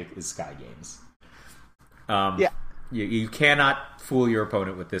with Magic is Sky Games. You cannot fool your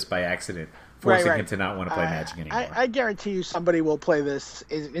opponent with this by accident, forcing him to not want to play Magic anymore. I guarantee you, somebody will play this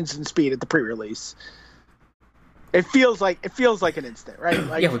in instant speed at the pre-release. It feels like an instant, right?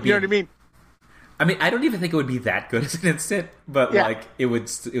 Like, you know what I mean? I mean, I don't even think it would be that good as an instant, but like it would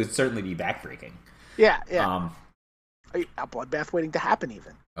certainly be backbreaking. Yeah. A bloodbath waiting to happen,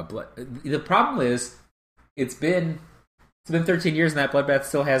 even. The problem is, it's been 13 years and that bloodbath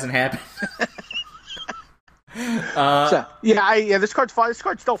still hasn't happened. This card's fine. This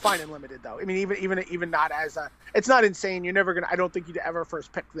card's still fine and limited, though. I mean, even not as it's not insane. You're never gonna. I don't think you'd ever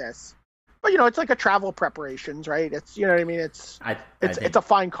first pick this. But it's like a travel preparations, right? It's what I mean. It's a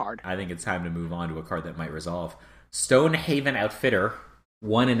fine card. I think it's time to move on to a card that might resolve. Stonehaven Outfitter,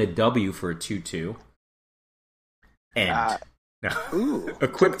 1 and a W for a 2/2. And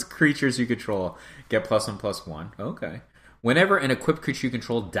equipped creatures you control get +1/+1. Okay. Whenever an equipped creature you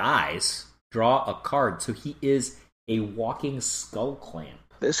control dies, draw a card. So he is a walking skull clamp.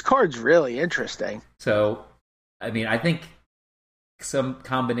 This card's really interesting. So, I mean, I think some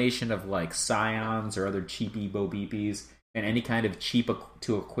combination of like Scions or other cheapy Bo Beepies and any kind of cheap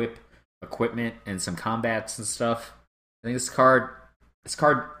to equip equipment and some combats and stuff. I think this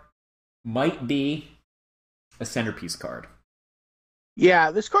card might be a centerpiece card.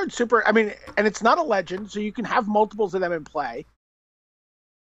 Yeah, this card's super. I mean, and it's not a legend, so you can have multiples of them in play.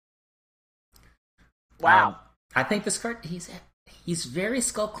 Wow. I think this card he's very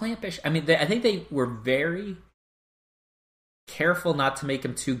skull clampish. I mean, I think they were very careful not to make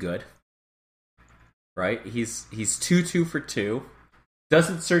him too good. Right? He's 2/2 for 2.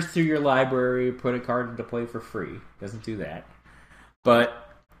 Doesn't search through your library, put a card into play for free. Doesn't do that. But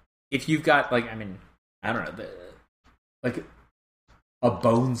if you've got I don't know, like a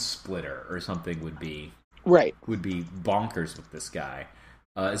Bone Splitter or something would be bonkers with this guy.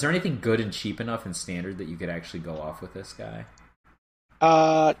 Is there anything good and cheap enough in Standard that you could actually go off with this guy?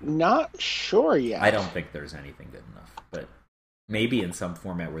 Not sure yet. I don't think there's anything good enough, but maybe in some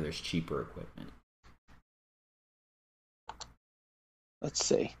format where there's cheaper equipment. Let's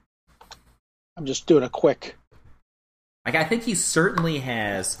see. I'm just doing a quick. I think he certainly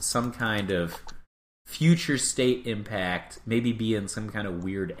has some kind of future state impact. Maybe be in some kind of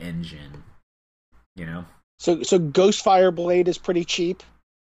weird engine. You know. So Ghostfire Blade is pretty cheap.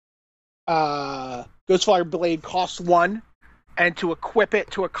 Ghostfire Blade costs 1, and to equip it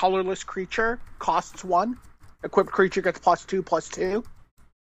to a colorless creature costs 1. Equipped creature gets +2/+2.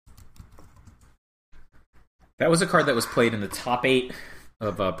 That was a card that was played in the top 8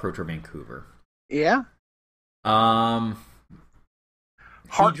 of Pro Tour Vancouver. Yeah. Heart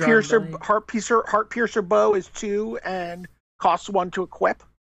Piercer Bow is 2 and costs 1 to equip.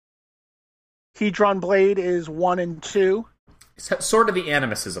 Hedron Blade is 1 and 2. Sword of the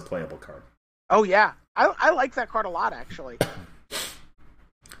Animus is a playable card. Oh yeah, I like that card a lot, actually.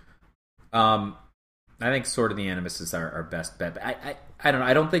 I think Sword of the Animus is our best bet. But I don't know.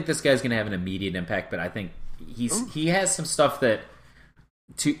 I don't think this guy's going to have an immediate impact, but I think he has some stuff that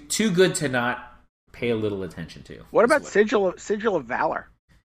too good to not pay a little attention to. What about Sigil of Valor?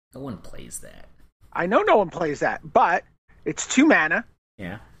 No one plays that. I know no one plays that, but it's 2 mana.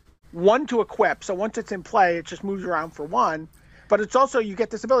 Yeah. 1 to equip, so once it's in play, it just moves around for 1. But it's also, you get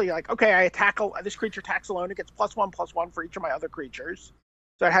this ability, like, okay, this creature attacks alone, it gets +1/+1 for each of my other creatures.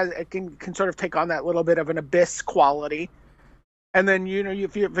 So it can sort of take on that little bit of an abyss quality. And then,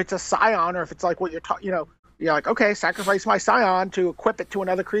 if it's a Scion, or if it's like what you're like, okay, sacrifice my Scion to equip it to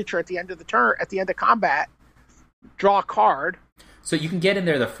another creature at the end of the turn, at the end of combat, draw a card. So you can get in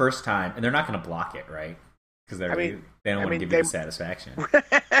there the first time, and they're not going to block it, right? Because they don't want to give you the satisfaction.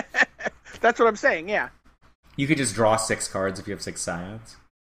 That's what I'm saying, yeah. You could just draw 6 cards if you have 6 Scions.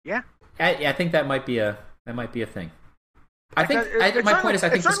 Yeah. I think that might be a thing. My point is, I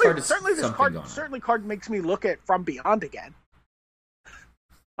think this card is something going on. Certainly, card makes me look at From Beyond again,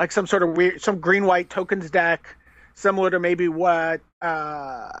 like some sort of weird, some green-white tokens deck, similar to maybe what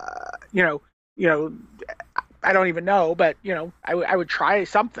I don't even know, but I would try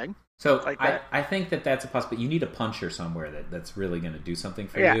something. So like that. I think that's a possibility. You need a puncher somewhere that's really going to do something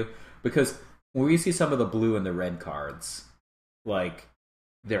for you, because when we see some of the blue and the red cards, like,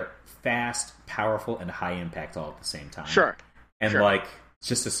 they're fast, powerful, and high impact all at the same time. Sure. And like, it's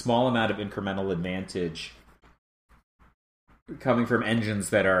just a small amount of incremental advantage coming from engines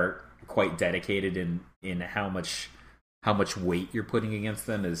that are quite dedicated in how much how much weight you're putting against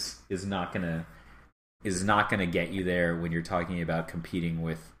them is not gonna get you there when you're talking about competing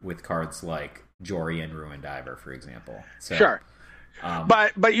with cards like Jory and Ruin Diver, for example. So, sure.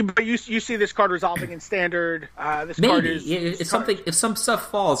 But you see this card resolving in standard. This maybe card is if some stuff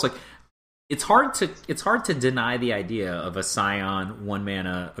falls, like it's hard to deny the idea of a Scion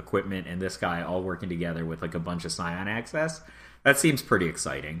 1-mana equipment and this guy all working together with like a bunch of Scion access. That seems pretty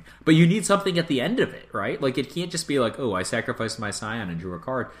exciting. But you need something at the end of it, right? Like it can't just be like, oh, I sacrificed my Scion and drew a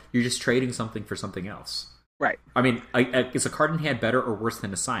card. You're just trading something for something else. Right. I mean, is a card in hand better or worse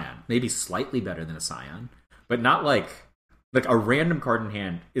than a Scion? Maybe slightly better than a Scion, but not like a random card in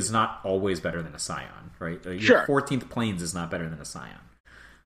hand is not always better than a Scion, right? Sure. 14th Plains is not better than a Scion.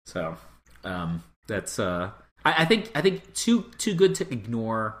 So that's I think too good to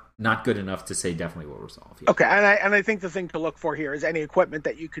ignore, not good enough to say definitely will resolve. Yeah. Okay, and I think the thing to look for here is any equipment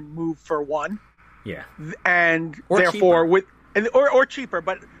that you can move for one. Yeah. And or therefore cheaper. or cheaper,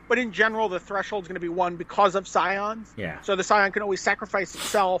 but in general the threshold is going to be 1 because of Scions. Yeah. So the Scion can always sacrifice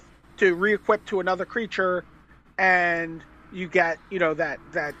itself to re-equip to another creature, and you get that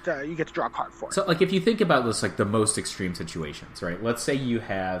you get to draw a card for it. So like if you think about this, like the most extreme situations, right? Let's say you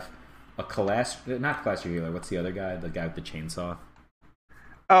have a not Kalastri Healer. What's the other guy? The guy with the chainsaw.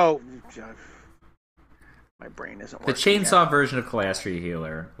 Oh, my brain isn't working. The chainsaw yet. version of Kalastri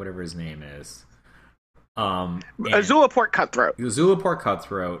Healer, whatever his name is. Zulaport Cutthroat. Zulaport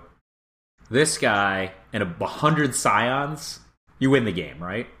Cutthroat. This guy and 100 Scions, you win the game,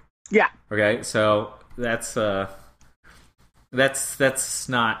 right? Yeah. Okay, so that's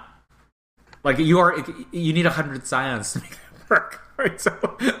not like you need 100 Scions to make that work. Right? So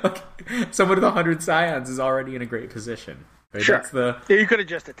like someone with 100 Scions is already in a great position. Right? Sure. You could have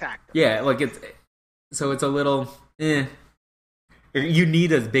just attacked them. Yeah, like it's a little You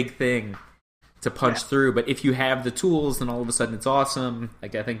need a big thing to punch through, but if you have the tools, then all of a sudden it's awesome.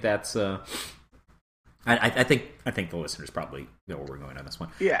 Like I think that's I think the listeners probably know where we're going on this one.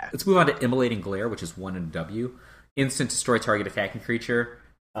 Yeah. Let's move on to Immolating Glare, which is 1 and W. Instant destroy target attacking creature.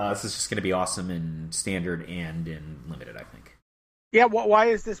 This is just going to be awesome in standard and in limited, I think. Yeah, why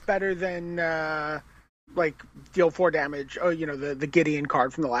is this better than deal 4 damage? Oh, the Gideon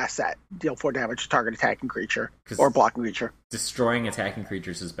card from the last set. Deal 4 damage to target attacking creature or blocking creature. Destroying attacking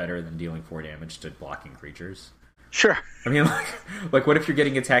creatures is better than dealing 4 damage to blocking creatures. Sure. I mean, like what if you're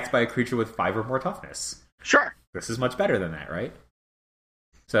getting attacked by a creature with 5 or more toughness? Sure. This is much better than that, right?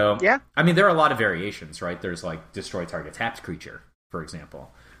 So, yeah. I mean, there are a lot of variations, right? There's like destroy target tapped creature, for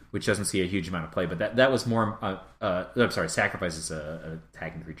example, which doesn't see a huge amount of play, but that was more. I'm sorry, sacrifices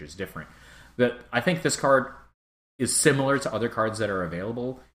attacking creature is different. But I think this card is similar to other cards that are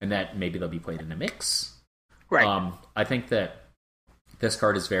available, and that maybe they'll be played in a mix. Right. I think that this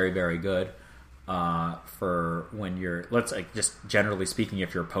card is very, very good for when you're. Just generally speaking,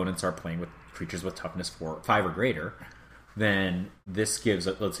 if your opponents are playing with creatures with toughness 5 or greater, then this gives,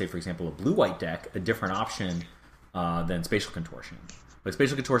 let's say, for example, a blue-white deck a different option than Spatial Contortion. Like,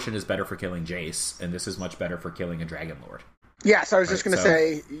 Spatial Contortion is better for killing Jace, and this is much better for killing a Dragon Lord. Yes, I was just going to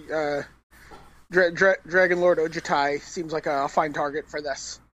say, Dragon Lord Ojutai seems like a fine target for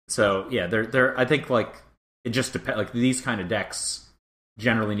this. So, yeah, they're I think, like, it just depends. Like, these kind of decks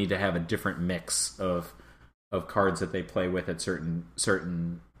generally need to have a different mix of cards that they play with at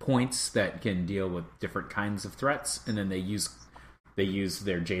certain points that can deal with different kinds of threats, and then they use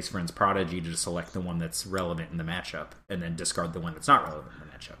their Jace Vryn's Prodigy to select the one that's relevant in the matchup, and then discard the one that's not relevant in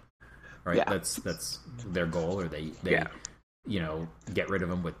the matchup. Right? Yeah. That's their goal, or they get rid of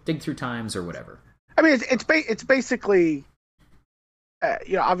them with dig through times or whatever. I mean, it's basically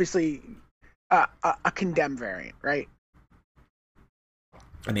obviously a condemn variant, right?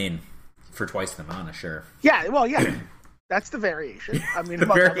 I mean, for twice the mana, sure. Yeah, well, yeah. That's the variation. I mean, the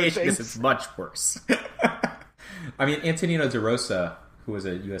variation is it's much worse. I mean, Antonino De Rosa, who was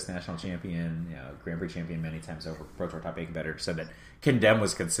a U.S. national champion, Grand Prix champion many times over, Pro Tour top 8 competitor, said that Condemn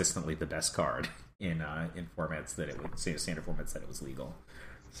was consistently the best card in formats that it would standard formats that it was legal.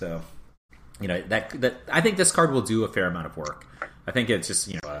 So, that I think this card will do a fair amount of work. I think it's just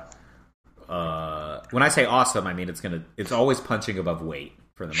when I say awesome, I mean it's always punching above weight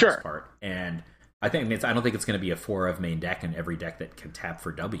for the most part, and I don't think it's going to be a 4 of main deck in every deck that can tap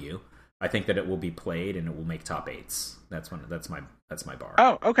for W. I think that it will be played and it will make top 8s. That's my bar.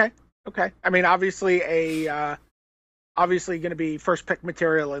 Oh, okay. I mean, obviously going to be first pick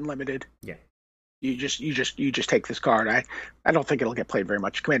material and limited. Yeah. You just take this card. I don't think it'll get played very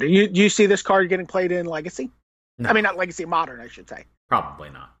much. Commander, do you see this card getting played in Legacy? No. I mean, not Legacy, Modern, I should say. Probably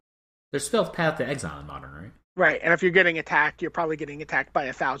not. There's still Path to Exile in Modern, right? Right, and if you're getting attacked, you're probably getting attacked by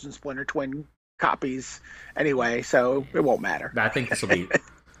 1,000 Splinter Twin copies anyway, so it won't matter. I think this will be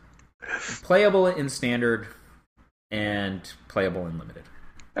playable in Standard and playable in Limited.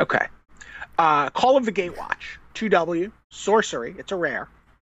 Okay. Call of the Gatewatch. 2W. Sorcery. It's a rare.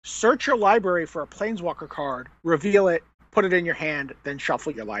 Search your library for a Planeswalker card, reveal it, put it in your hand, then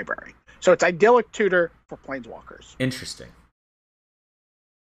shuffle your library. So it's Idyllic Tutor for Planeswalkers. Interesting.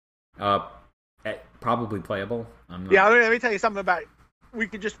 Probably playable. Yeah, let me tell you something about it. We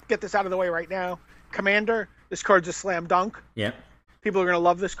could just get this out of the way right now. Commander, this card's a slam dunk. Yeah. People are going to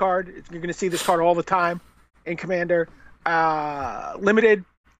love this card. You're going to see this card all the time in Commander. Limited,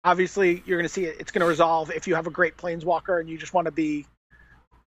 obviously, you're going to see it. It's going to resolve if you have a great Planeswalker and you just want to be,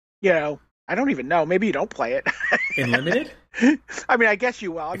 I don't even know. Maybe you don't play it. In Limited? I mean, I guess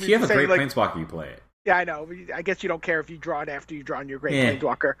you will. If you have a great Planeswalker, you play it. Yeah, I know. I guess you don't care if you draw it after you draw on your great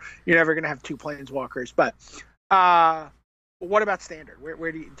Planeswalker. You're never going to have two Planeswalkers. But what about Standard?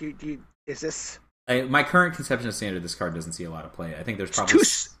 Where do you is this? My current conception of Standard, this card doesn't see a lot of play. I think there's probably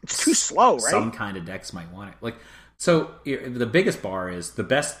it's too slow, right? Some kind of decks might want it. So the biggest bar is the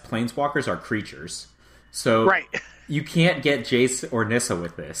best Planeswalkers are creatures. So right. You can't get Jace or Nissa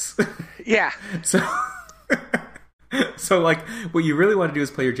with this. Yeah. So what you really want to do is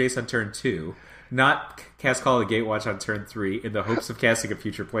play your Jace on turn 2, not cast Call of the Gatewatch on turn 3 in the hopes of casting a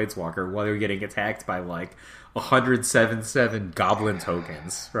future Planeswalker while you're getting attacked by 107 Goblin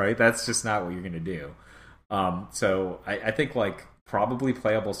tokens, right? That's just not what you're going to do. So I think probably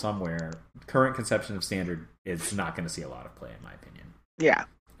playable somewhere. Current conception of Standard is not going to see a lot of play, in my opinion. Yeah.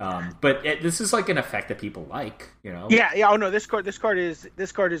 But this is an effect that people like, Yeah. Oh no, this card is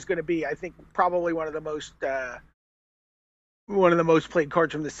going to be, I think, probably one of the most played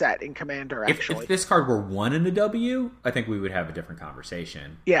cards from the set in Commander. Actually, if this card were 1 in a W, I think we would have a different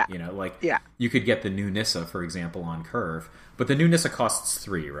conversation. Yeah. You could get the new Nissa, for example, on Curve, but the new Nissa costs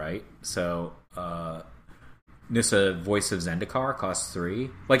 3, right? So Nissa, Voice of Zendikar, costs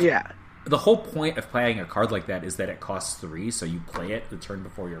 3. The whole point of playing a card like that is that it costs 3, so you play it the turn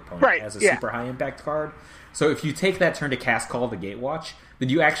before your opponent has a super high impact card. So if you take that turn to cast Call of the Gatewatch, then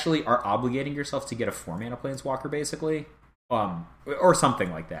you actually are obligating yourself to get a 4-mana Planeswalker, basically. Or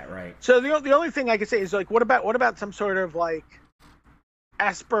something like that, right? So the only thing I could say is what about some sort of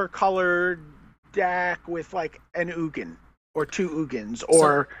Esper colored deck with an Ugin or 2 Ugins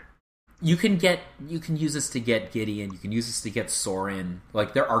or. So you can use this to get Gideon. You can use this to get Sorin.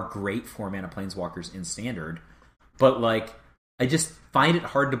 There are great 4-mana Planeswalkers in Standard, but I just find it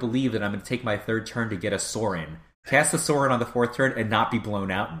hard to believe that I'm going to take my 3rd turn to get a Sorin, cast a Sorin on the 4th turn, and not be blown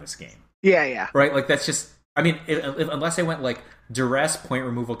out in this game. Yeah. Right? That's just. I mean, unless I went duress, point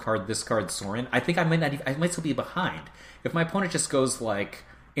removal card, this card, Sorin, I think I might still be behind. If my opponent just goes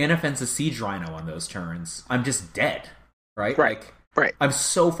Anafenza Siege Rhino on those turns, I'm just dead, right? Right. I'm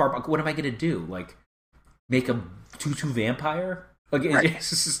so far back. What am I going to do? Make a 2/2 vampire? It's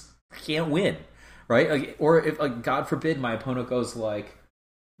just, I can't win, right? Or if, God forbid, my opponent goes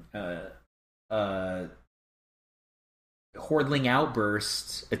Hordling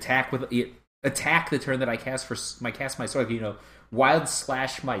Outburst, attack the turn that I cast my sword. Wild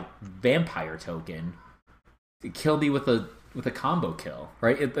Slash my vampire token, kill me with a combo kill.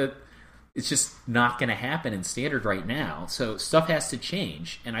 Right? It's just not going to happen in Standard right now. So stuff has to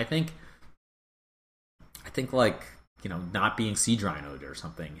change, and I think not being Siege Rhino'd or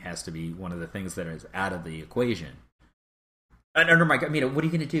something has to be one of the things that is out of the equation. And what are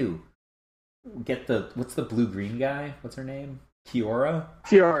you going to do? Get what's the blue green guy? What's her name? Kiora.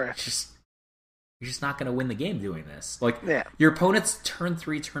 You're just not going to win the game doing this. Your opponent's turn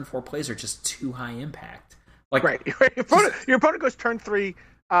 3, turn 4 plays are just too high impact. Right. Your opponent goes turn 3,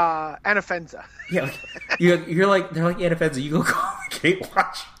 Anafenza. Yeah. They're Anafenza. You go Call the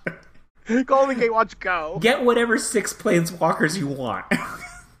Gatewatch. Call the Gatewatch, go. Get whatever 6 Planeswalkers you want.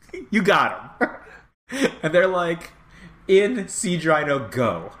 You got them. And they're in Siege Rhino,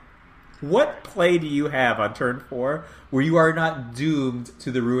 go. What play do you have on turn 4 where you are not doomed to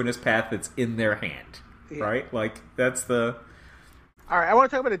the ruinous path that's in their hand? Yeah. Right? That's the... All right, I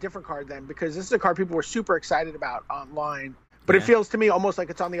want to talk about a different card then, because this is a card people were super excited about online, but it feels to me almost like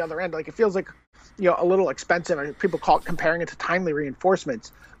it's on the other end. It feels a little expensive. I mean, people comparing it to Timely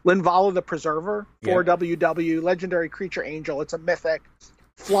Reinforcements. Linvala the Preserver, 4/WW, Legendary Creature Angel. It's a mythic.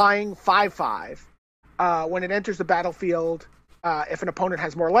 Flying 5/5. When it enters the battlefield... if an opponent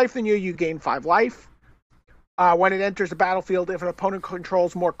has more life than you, you gain 5 life. When it enters the battlefield, if an opponent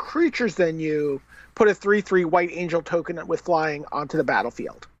controls more creatures than you, put a 3/3 white angel token with flying onto the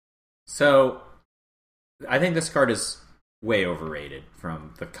battlefield. So, I think this card is way overrated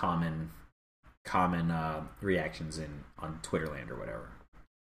from the common reactions on Twitterland or whatever.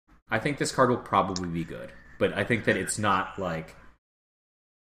 I think this card will probably be good, but I think that it's not like,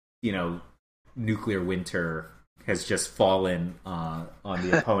 Nuclear Winter has just fallen on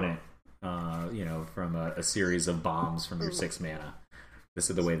the opponent, from a series of bombs from your 6 mana. This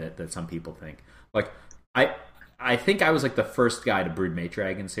is the way that some people think. Like, I think I was like the first guy to Broodmate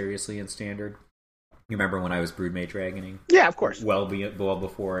Dragon seriously in Standard. You remember when I was Broodmate Dragoning? Yeah, of course. Well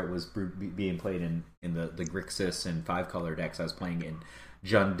before it was being played in the Grixis and 5-color decks. I was playing in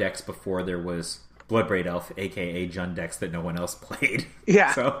Jund decks before there was Bloodbraid Elf, a.k.a. Jund decks that no one else played.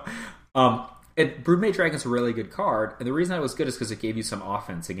 Yeah. So, and Broodmate Dragon's a really good card, and the reason that was good is because it gave you some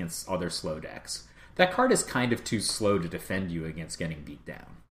offense against other slow decks. That card is kind of too slow to defend you against getting beat down.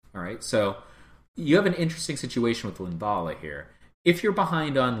 All right? So, you have an interesting situation with Linvala here. If you're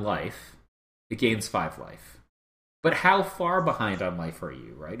behind on life, it gains 5 life. But how far behind on life are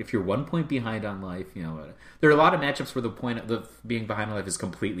you, right? If you're 1 point behind on life, there are a lot of matchups where the point of being behind on life is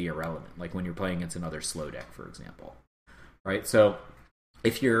completely irrelevant, like when you're playing against another slow deck, for example. Right? So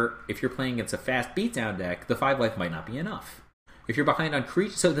if you're playing against a fast beatdown deck, the 5 life might not be enough. If you're behind on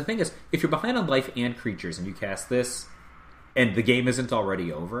creatures, so the thing is, if you're behind on life and creatures and you cast this, and the game isn't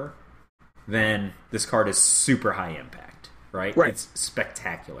already over, then this card is super high impact, right? It's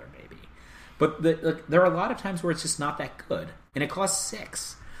spectacular, maybe. But there are a lot of times where it's just not that good, and it costs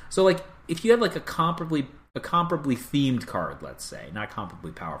 6. So, like, if you have like a comparably themed card, let's say, not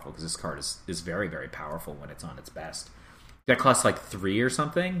comparably powerful, because this card is very, very powerful when it's on its best, that costs like 3 or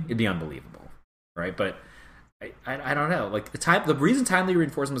something, it'd be unbelievable, right? But I don't know. Like the reason Timely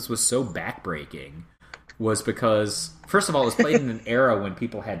Reinforcements was so backbreaking was because, first of all, it was played in an era when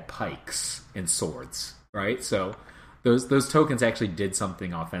people had pikes and swords, right? So those tokens actually did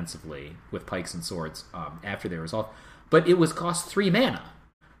something offensively with pikes and swords after they were resolved. But it was cost 3 mana.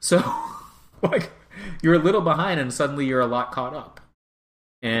 So, like, you're a little behind and suddenly you're a lot caught up.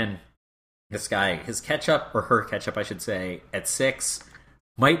 And this guy, his catch-up, or her catch-up, I should say, at 6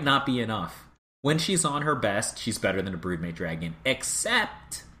 might not be enough. When she's on her best, she's better than a Broodmate Dragon,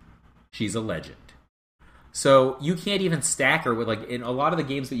 except she's a legend. So you can't even stack her with, like, in a lot of the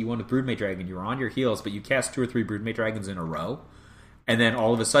games that you won with Broodmate Dragon, you're on your heels, but you cast 2 or 3 Broodmate Dragons in a row, and then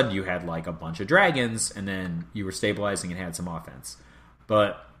all of a sudden you had, like, a bunch of dragons, and then you were stabilizing and had some offense.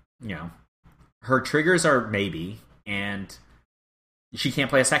 But, her triggers are maybe, and she can't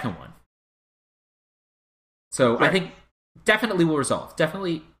play a second one. So I think definitely will resolve.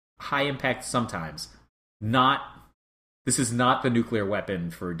 Definitely high impact sometimes. This is not the nuclear weapon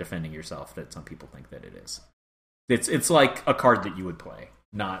for defending yourself that some people think that it is. It's like a card that you would play,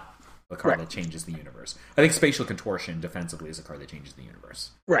 not a card that changes the universe. I think Spatial Contortion defensively is a card that changes the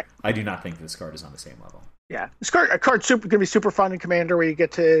universe. Right. I do not think this card is on the same level. Yeah, a card's going to be super fun in Commander, where you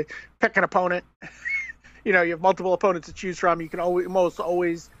get to pick an opponent. You have multiple opponents to choose from. You can almost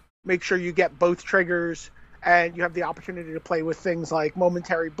always make sure you get both triggers, and you have the opportunity to play with things like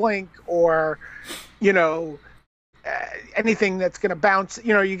Momentary Blink or, anything that's going to bounce.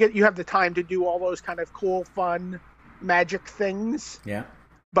 You have the time to do all those kind of cool, fun Magic things. Yeah.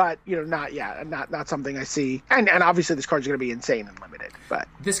 But not something I see. And obviously this card's going to be insane and limited. But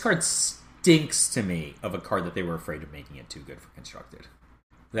this card stinks to me of a card that they were afraid of making it too good for Constructed.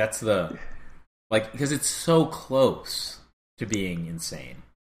 That's because it's so close to being insane.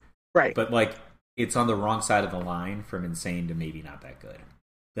 Right. But it's on the wrong side of the line from insane to maybe not that good.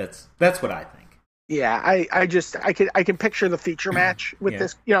 That's what I think. Yeah, I can picture the feature match with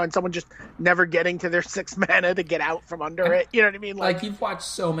this, and someone just never getting to their 6 mana to get out from under it. You know what I mean? Like you've watched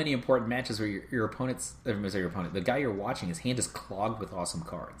so many important matches where your opponent's, the guy you're watching, his hand is clogged with awesome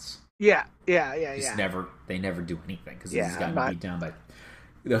cards. Yeah. They never do anything because he's gotten beat down by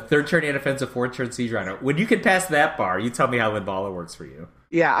the 3rd turn inoffensive, 4th turn Siege Rhino. When you can pass that bar, you tell me how Linvala works for you.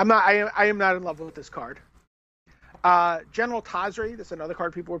 Yeah, I am not in love with this card. General Tazri, this is another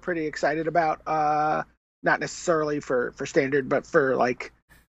card people were pretty excited about. Not necessarily for Standard, but for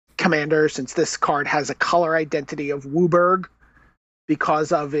Commander, since this card has a color identity of Wooburg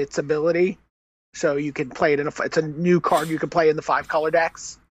because of its ability. So you can play it it's a new card you can play in the 5-color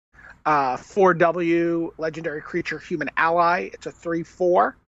decks. 4W, legendary creature, human ally. It's a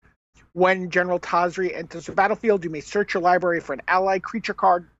 3/4. When General Tazri enters the battlefield, you may search your library for an ally creature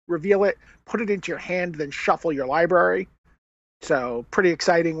card, reveal it, put it into your hand, then shuffle your library. So pretty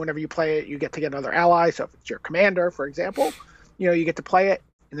exciting. Whenever you play it, you get to get another ally. So if it's your commander, for example, you get to play it,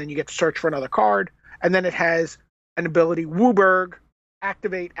 and then you get to search for another card. And then it has an ability, Wooburg,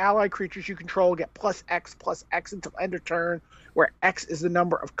 activate ally creatures you control, get +X until end of turn, where X is the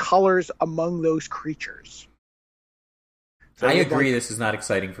number of colors among those creatures. So I agree this is not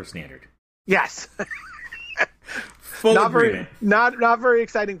exciting for Standard. Yes. Full not agreement. Not very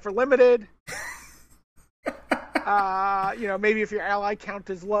exciting for limited. Maybe if your ally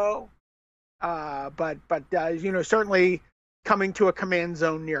count is low, but certainly coming to a command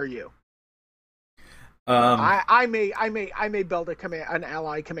zone near you. I may build an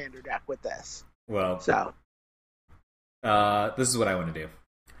ally commander deck with this. Well, so this is what I want to do.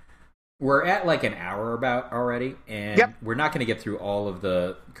 We're at like an hour about already, and we're not going to get through all of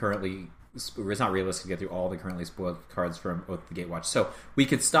the currently. It's not realistic to get through all the currently spoiled cards from Oath of the Gatewatch. So we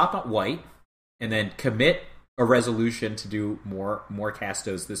could stop at white and then commit a resolution to do more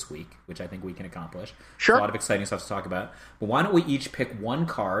castos this week, which I think we can accomplish. Sure. There's a lot of exciting stuff to talk about. But why don't we each pick one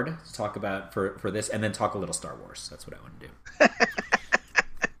card to talk about for this, and then talk a little Star Wars. That's what I want to do.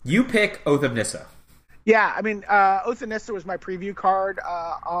 You pick Oath of Nissa. Yeah, I mean, Oath of Nissa was my preview card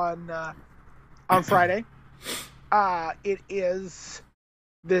on Friday. It is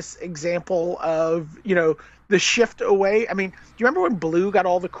this example of, the shift away. I mean, do you remember when Blue got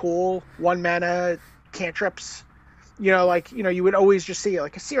all the cool 1-mana cantrips? You would always just see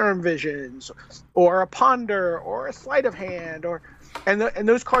like a Serum Visions or a Ponder or a Sleight of Hand and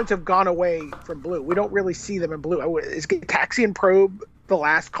those cards have gone away from Blue. We don't really see them in Blue. Is Gitaxian Probe the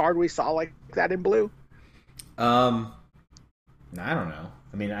last card we saw like that in Blue? I don't know.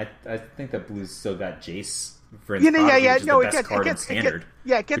 I mean, I think that Blue's still got Jace. For instance, it gets standard.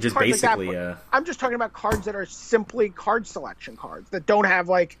 Which is basically. Like that, I'm just talking about cards that are simply card selection cards that don't have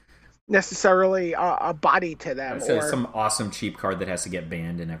like necessarily a body to them. So some awesome cheap card that has to get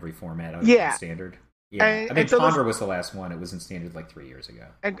banned in every format of standard. Yeah, and, I mean, Ponder was the last one. It was in standard like 3 years ago.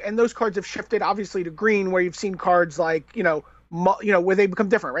 And those cards have shifted obviously to green, where you've seen cards like where they become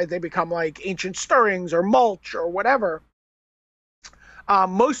different, right? They become like Ancient Stirrings or Mulch or whatever.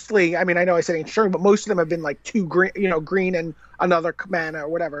 Mostly, I mean, I know I said Ancient Stirring, but most of them have been like 2 green, green and another mana or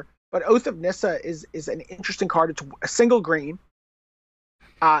whatever. But Oath of Nissa is an interesting card. It's a single green.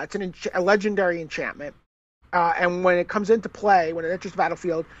 It's a legendary enchantment. And when it comes into play, when it enters the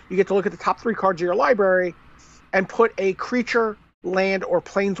battlefield, you get to look at the top 3 cards of your library and put a creature, land, or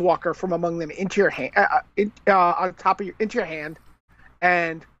planeswalker from among them into your hand, into your hand,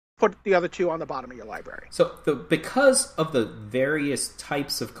 and put the other 2 on the bottom of your library. So because of the various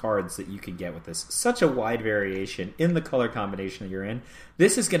types of cards that you can get with this, such a wide variation in the color combination that you're in,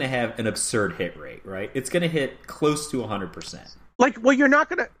 this is going to have an absurd hit rate, right? It's going to hit close to 100%. You're not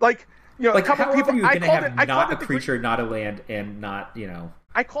going to, a couple how people. Are you going to have not a creature, not a land, and not,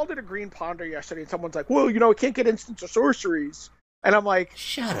 I called it a green Ponder yesterday, and someone's like, well, it can't get instants or sorceries. And I'm like,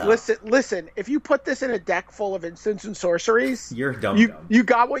 shut up. Listen, if you put this in a deck full of instants and sorceries, you're dumb. You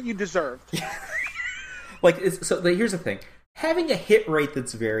got what you deserved. Here's the thing. Having a hit rate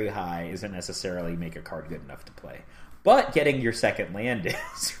that's very high isn't necessarily make a card good enough to play. But getting your second land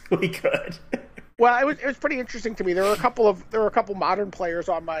is really good. Well, it was pretty interesting to me. There were a couple modern players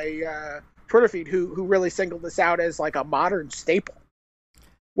on my Twitter feed who really singled this out as like a modern staple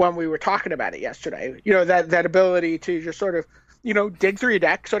when we were talking about it yesterday. That ability to just sort of dig through your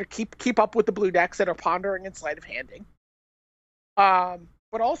deck, sort of keep up with the blue decks that are pondering and sleight of handing.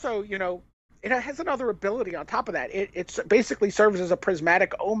 But also, it has another ability on top of that. It basically serves as a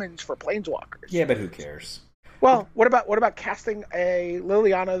prismatic omens for planeswalkers. Yeah, but who cares? Well, what about casting a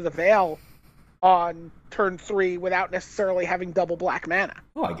Liliana the Veil on turn 3 without necessarily having double black mana?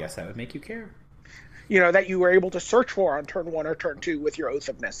 Oh, I guess that would make you care. That you were able to search for on turn 1 or turn 2 with your Oath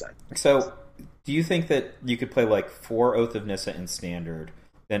of Nissa. So, do you think that you could play like 4 Oath of Nissa in standard?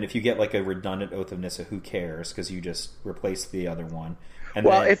 Then if you get like a redundant Oath of Nissa, who cares? Because you just replace the other one. And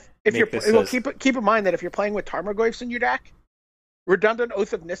keep in mind that if you're playing with Tarmogoyfs in your deck, redundant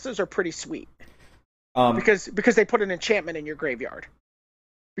Oath of Nissas are pretty sweet. Because they put an enchantment in your graveyard.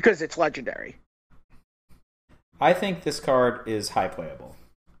 Because it's legendary. I think this card is high playable.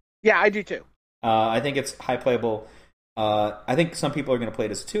 Yeah, I do too. I think it's high playable. I think some people are going to play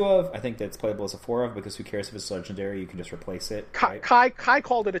it as a 2 of. I think that it's playable as a 4 of, because who cares if it's legendary? You can just replace it. Right? Kai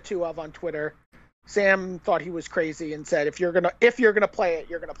called it a 2 of on Twitter. Sam thought he was crazy and said if you're gonna play it,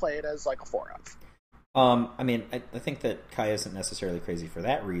 you're gonna play it as like a 4 of. I mean, I think that Kai isn't necessarily crazy for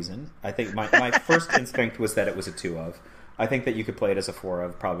that reason. I think my first instinct was that it was a 2 of. I think that you could play it as a 4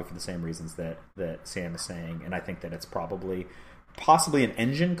 of, probably for the same reasons that Sam is saying, and I think that it's possibly an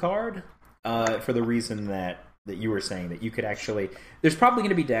engine card for the reason that you were saying, that you could actually... There's probably going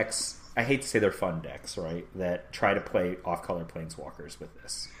to be decks, I hate to say they're fun decks, right, that try to play off-color planeswalkers with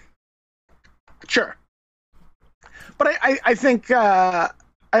this. Sure. But I think...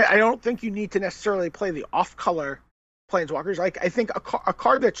 I don't think you need to necessarily play the off-color planeswalkers. Like, I think a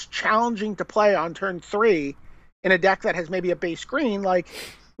card that's challenging to play on turn 3 in a deck that has maybe a base green, like,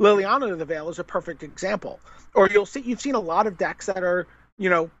 Liliana of the Veil is a perfect example. Or you've seen a lot of decks that are,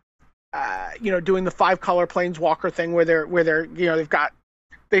 doing the 5-color Planeswalker thing where they're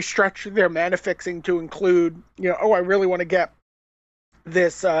they stretch their mana fixing to include, I really want to get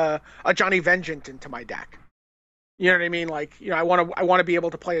this Ajani Vengeance into my deck. You know what I mean? Like, I want to be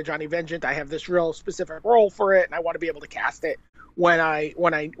able to play Ajani Vengeance. I have this real specific role for it, and I want to be able to cast it when I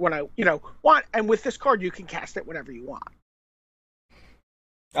want. And with this card, you can cast it whenever you want.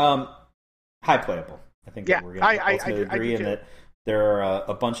 High playable. I think that we're going to ultimately agree in that there are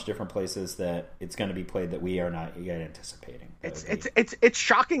a bunch of different places that it's going to be played that we are not yet anticipating. It's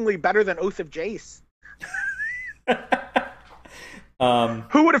shockingly better than Oath of Jace. Who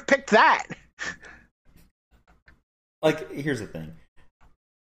would have picked that? Like, here's the thing.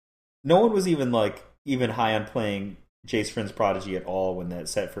 No one was even high on playing Jace Vryn's Prodigy at all when that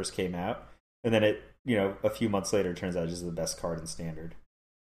set first came out. And then it, a few months later, it turns out it's the best card in Standard.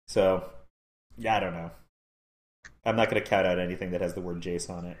 So, yeah, I don't know. I'm not going to count out anything that has the word Jace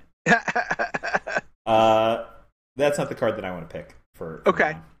on it. That's not the card that I want to pick for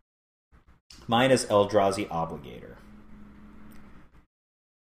okay. Mine is Eldrazi Obligator.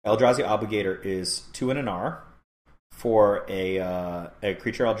 Eldrazi Obligator is 2 and an R for a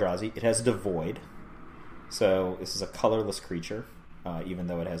creature Eldrazi. It has Devoid. So this is a colorless creature, even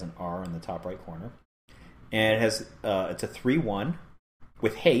though it has an R in the top right corner. And it has it's a 3/1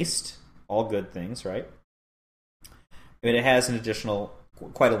 with haste. All good things, right? And it has an additional,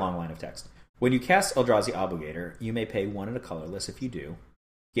 quite a long line of text. When you cast Eldrazi Obligator, you may pay 1 and a colorless. If you do,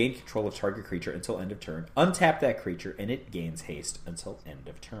 gain control of target creature until end of turn. Untap that creature, and it gains haste until end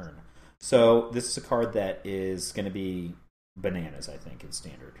of turn. So this is a card that is going to be bananas, I think, in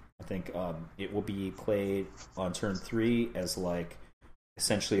Standard. I think it will be played on turn 3 as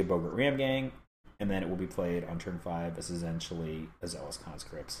essentially a Boggart Ram Gang, and then it will be played on turn 5 as essentially a Zealous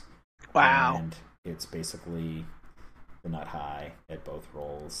Conscripts. Wow. And it's basically the nut high at both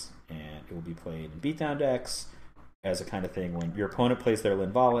roles, and it will be played in beatdown decks as a kind of thing when your opponent plays their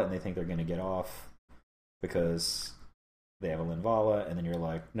Linvala and they think they're going to get off because they have a Linvala, and then you're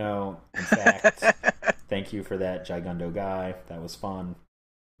like, no, in fact, thank you for that Gigundo guy. That was fun.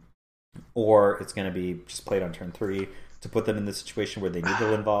 Or it's going to be just played on turn 3 to put them in the situation where they need the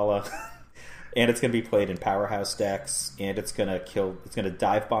Linvala. And it's going to be played in powerhouse decks, and it's going to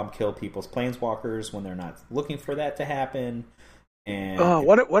dive bomb kill people's Planeswalkers when they're not looking for that to happen. And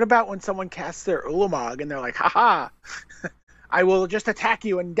what about when someone casts their Ulamog and they're like, haha, I will just attack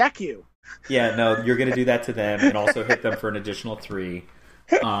you and deck you. Yeah, no, you're going to do that to them and also hit them for an additional 3.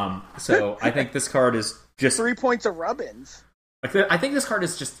 So I think this card is just 3 points of Rubbins. I think this card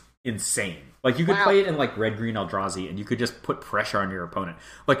is just insane. You could play it in red-green Eldrazi, and you could just put pressure on your opponent.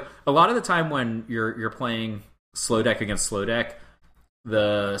 A lot of the time when you're playing slow deck against slow deck,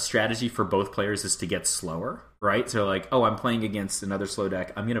 the strategy for both players is to get slower, right? So I'm playing against another slow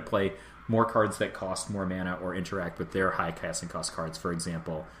deck. I'm going to play more cards that cost more mana or interact with their high casting cost cards. For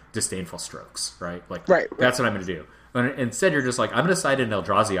example, Disdainful Strokes, right? Right. That's what I'm going to do. And instead, you're just I'm going to side an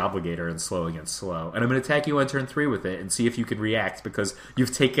Eldrazi Obligator and slow against slow, and I'm going to attack you on turn 3 with it and see if you can react because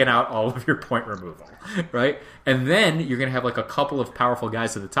you've taken out all of your point removal, right? And then you're going to have a couple of powerful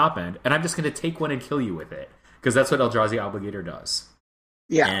guys at the top end, and I'm just going to take one and kill you with it because that's what Eldrazi Obligator does.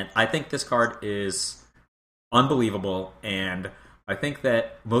 Yeah. And I think this card is unbelievable, and I think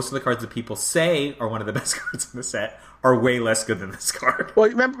that most of the cards that people say are one of the best cards in the set are way less good than this card. Well,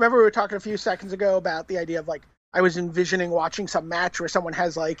 remember we were talking a few seconds ago about the idea of I was envisioning watching some match where someone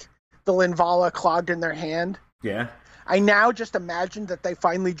has the Linvala clogged in their hand. Yeah. I now just imagined that they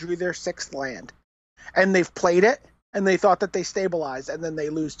finally drew their 6th land, and they've played it, and they thought that they stabilized, and then they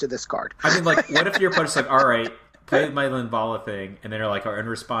lose to this card. I mean, what if your opponent's all right, play my Linvala thing, and then they're in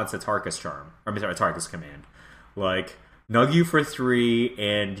response, it's Harkus Charm. It's Harkus Command. Nug you for 3,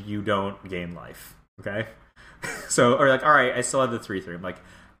 and you don't gain life. Okay? So, or all right, I still have the 3/3. I'm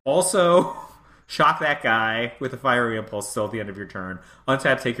also shock that guy with a Fiery Impulse still at the end of your turn.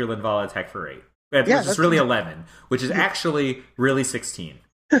 Untap, take your Linvala, attack for 8. Which is really 11, which is actually really 16.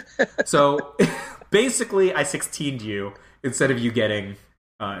 So basically, I 16'd you instead of you getting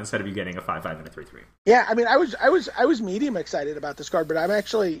a 5/5 and a 3/3. Yeah, I mean, I was medium excited about this card, but I'm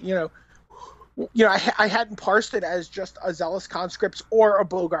actually I hadn't parsed it as just a Zealous Conscripts or a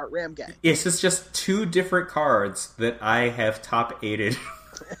Boggart Ram Gang. It's just 2 different cards that I have top 8'd.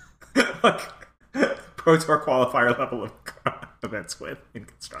 Pro Tour qualifier level of events with in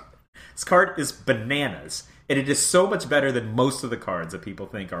Constructed. This card is bananas, and it is so much better than most of the cards that people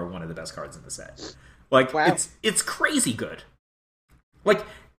think are one of the best cards in the set. Wow. It's crazy good.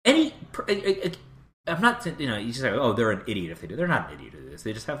 I'm not, you just say, oh, they're an idiot if they do. They're not an idiot if they do this.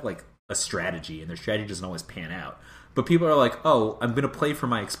 They just have like a strategy, and their strategy doesn't always pan out. But people are like, oh, I'm going to play for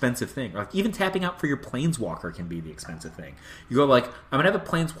my expensive thing. Or like even tapping out for your Planeswalker can be the expensive thing. You go like, I'm going to have a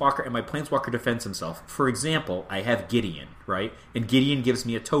Planeswalker, and my Planeswalker defends himself. For example, I have Gideon, right? And Gideon gives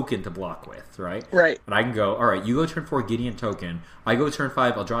me a token to block with, right? Right. And I can go, all right, you go turn 4, Gideon token. I go turn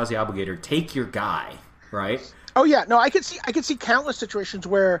 5, Eldrazi Obligator. Take your guy, right? Oh yeah, no, I could see countless situations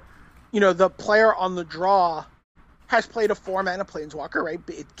where, the player on the draw has played a 4-mana Planeswalker, right?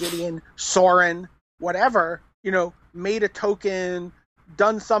 Be it Gideon, Sorin, whatever, made a token,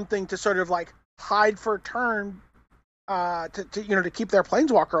 done something to sort of like hide for a turn, to keep their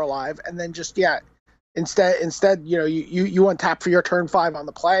Planeswalker alive, and then just instead you untap for your turn 5 on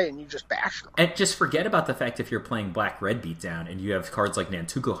the play and you just bash them. And just forget about the fact if you're playing Black-Red Beatdown and you have cards like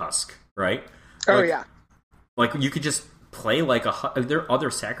Nantuko Husk, right? Oh yeah. Like, you could just play like there are other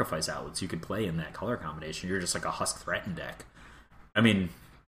sacrifice outlets you could play in that color combination. You're just like a Husk Threaten deck. I mean,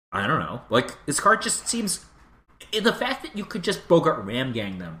 I don't know. Like, this card just seems... The fact that you could just Bogart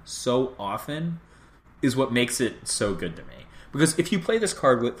Ramgang them so often is what makes it so good to me. Because if you play this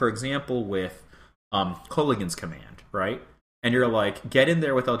card, with, for example, with Kolaghan's Command, right? And you're like, get in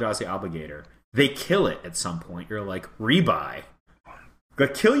there with Eldrazi Obligator. They kill it at some point. You're like, rebuy.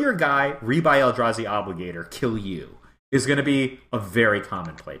 Kill your guy, rebuy Eldrazi Obligator, kill you, is going to be a very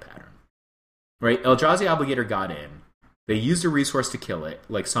common play pattern. Right? Eldrazi Obligator got in. They used a resource to kill it,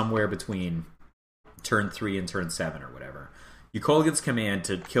 like somewhere between turn 3 and turn 7 or whatever. You Kolaghan's Command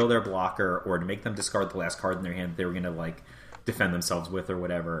to kill their blocker or to make them discard the last card in their hand that they were going to like defend themselves with or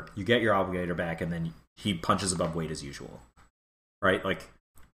whatever. You get your Obligator back, and then he punches above weight as usual. Right? Like,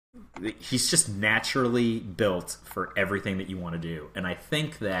 he's just naturally built for everything that you want to do. And I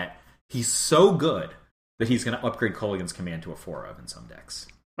think that he's so good that he's going to upgrade Kolaghan's Command to a 4 of in some decks.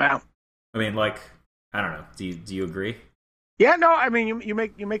 Wow. I mean, like, I don't know. Do you agree? Yeah, no, I mean, you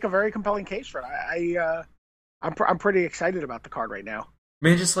make a very compelling case for it. I'm pretty excited about the card right now. I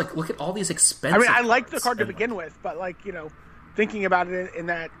mean, just like, look at all these expensive I like the cards. card to begin with, but like, thinking about it in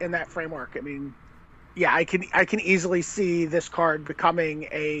that framework, I mean, yeah, I can easily see this card becoming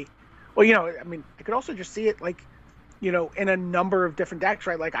I could also just see it like, in a number of different decks,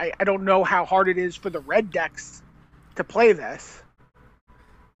 right? Like, I don't know how hard it is for the red decks to play this,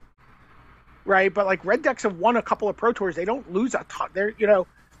 right? But like, red decks have won a couple of Pro Tours. They don't lose a ton. They're,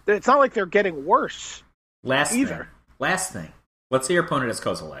 it's not like they're getting worse. Last thing. Let's say your opponent has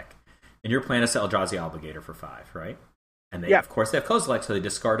Kozilek, and you're playing a Eldrazi Obligator for 5, right? And of course, they have Kozilek, so they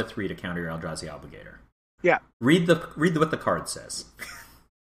discard a 3 to counter your Eldrazi Obligator. Yeah. Read what the card says.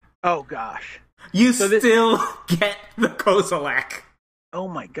 Oh gosh. You still get the Kozilek. Oh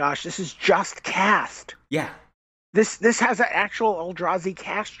my gosh, this is just cast. Yeah. This has an actual Eldrazi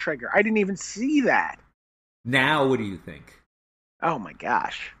cast trigger. I didn't even see that. Now, what do you think? Oh my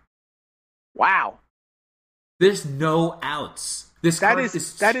gosh. Wow. There's no outs. This card is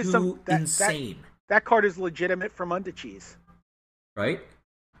insane. That card is legitimate from Undecheese. Right?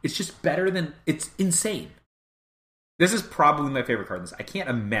 It's just better than... It's insane. This is probably my favorite card in this. I can't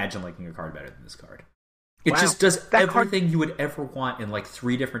imagine liking a card better than this card. It just does everything you would ever want in like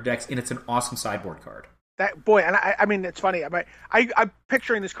 3 different decks, and it's an awesome sideboard card. And I mean, it's funny. I'm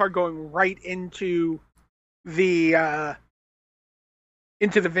picturing this card going right into the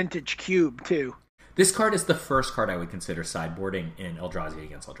Vintage Cube, too. This card is the first card I would consider sideboarding in Eldrazi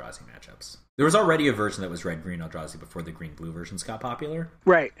against Eldrazi matchups. There was already a version that was red-green Eldrazi before the green-blue versions got popular.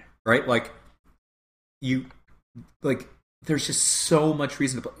 Right. Right? There's just so much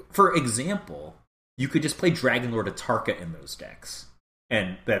reason to play. For example, you could just play Dragonlord Atarka in those decks.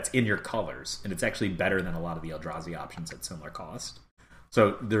 And that's in your colors. And it's actually better than a lot of the Eldrazi options at similar cost.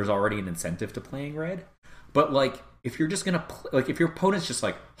 So there's already an incentive to playing red. But, like, if you're just going to... if your opponent's just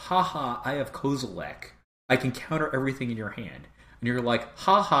like, haha, I have Kozilek. I can counter everything in your hand. And you're like,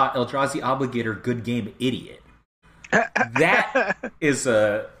 haha, Eldrazi Obligator, good game, idiot. That is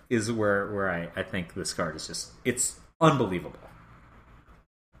where I think this card is just... It's unbelievable.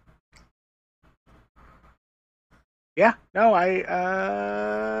 Yeah, no,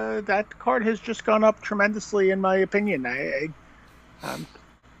 that card has just gone up tremendously in my opinion. That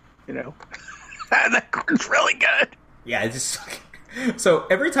card's really good. Yeah, it's just... So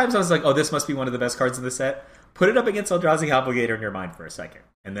every time I was like, oh, this must be one of the best cards in the set, put it up against Eldrazi Obligator in your mind for a second,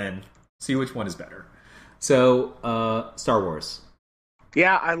 and then see which one is better. So, Star Wars.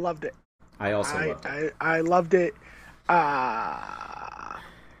 Yeah, I loved it. I also loved it. I loved it.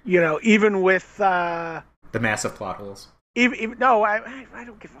 Even with... the massive plot holes. Even I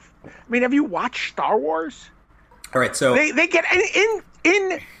don't give a... I mean, have you watched Star Wars? All right, so... They get...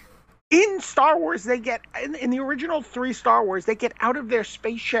 In Star Wars, they get in the original 3 Star Wars, they get out of their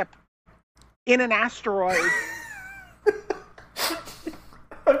spaceship in an asteroid.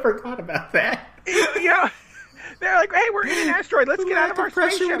 I forgot about that. You know, they're like, "Hey, we're in an asteroid. Let's get out of our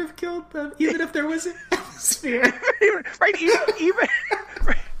pressure spaceship." would have killed them, even if there was an atmosphere. Right? Even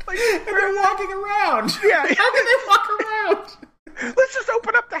right, like, they're walking around. Yeah. How can they walk around? Let's just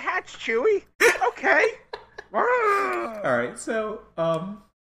open up the hatch, Chewie. Okay. All right, so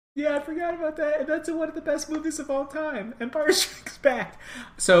yeah, I forgot about that. And that's one of the best movies of all time, Empire Strikes Back.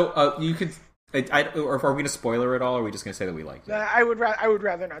 So you could, or are we going to spoiler it all, or are we just going to say that we liked it? I would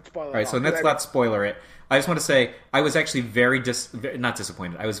rather not spoil it. All right, so let's not spoiler it. I just want to say I was actually very not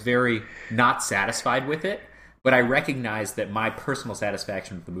disappointed. I was very not satisfied with it, but I recognize that my personal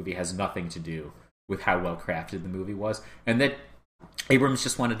satisfaction with the movie has nothing to do with how well crafted the movie was, and that Abrams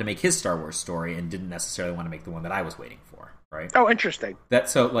just wanted to make his Star Wars story and didn't necessarily want to make the one that I was waiting for. Right? Oh, interesting.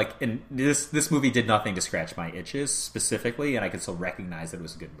 And this movie did nothing to scratch my itches specifically, and I could still recognize that it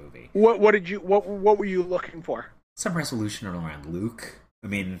was a good movie. What were you looking for? Some resolution around Luke. I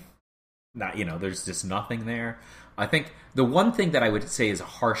mean, there's just nothing there. I think the one thing that I would say is a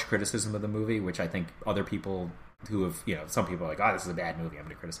harsh criticism of the movie, which I think other people who have, some people are like, "Oh, this is a bad movie, I'm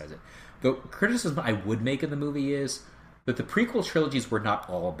going to criticize it." The criticism I would make of the movie is that the prequel trilogies were not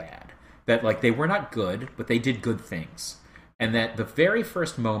all bad. That they were not good, but they did good things. And that the very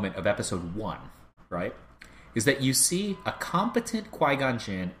first moment of episode 1, right, is that you see a competent Qui-Gon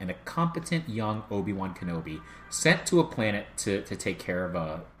Jinn and a competent young Obi-Wan Kenobi sent to a planet to take care of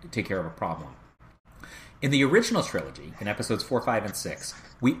a problem. In the original trilogy, in episodes 4, 5, and 6,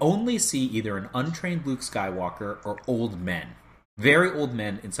 we only see either an untrained Luke Skywalker or old men. Very old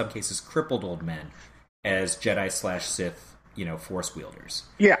men, in some cases crippled old men, as Jedi/Sith, Force wielders.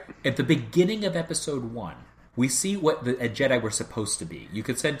 Yeah. At the beginning of episode 1, we see what a Jedi were supposed to be. You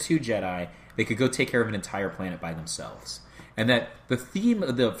could send 2 Jedi; they could go take care of an entire planet by themselves. And that the theme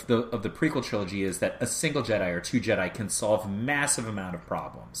of the prequel trilogy is that a single Jedi or 2 Jedi can solve a massive amount of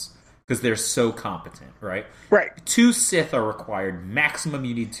problems because they're so competent, right? Right. 2 Sith are required. Maximum,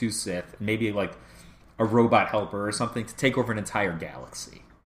 you need 2 Sith, maybe like a robot helper or something to take over an entire galaxy.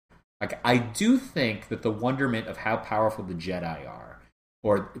 I do think that the wonderment of how powerful the Jedi are,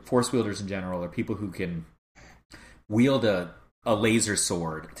 or Force wielders in general, or people who can wield a laser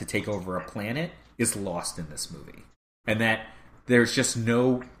sword to take over a planet, is lost in this movie. And that there's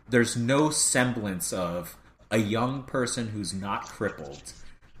no semblance of a young person who's not crippled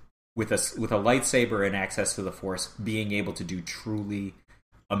with a lightsaber and access to the Force being able to do truly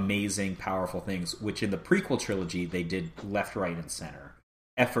amazing, powerful things, which in the prequel trilogy they did left, right, and center.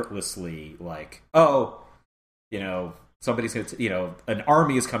 Effortlessly, somebody's gonna, an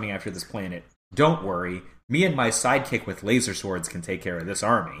army is coming after this planet. Don't worry, me and my sidekick with laser swords can take care of this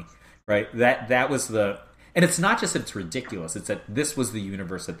army, right? That was and it's not just that it's ridiculous; it's that this was the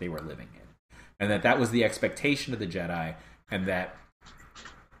universe that they were living in, and that was the expectation of the Jedi, and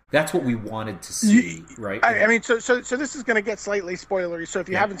that's what we wanted to see, right? I mean, so this is going to get slightly spoilery. So if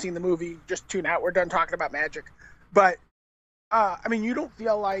you haven't seen the movie, just tune out. We're done talking about magic, but. I mean, you don't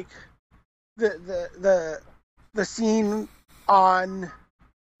feel like the scene on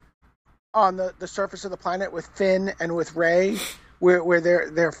the surface of the planet with Finn and with Rey, where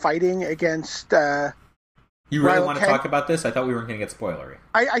they're fighting against. You really want to talk about this? I thought we weren't going to get spoilery.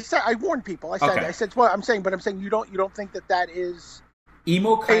 I said I warned people. I said well, I'm saying you don't think that is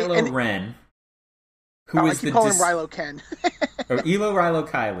Emo Kylo Ren, who is the calling him Rilo Ken or Elo Rilo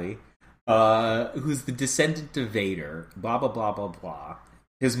Kiley. Who's the descendant of Vader, blah, blah, blah, blah, blah.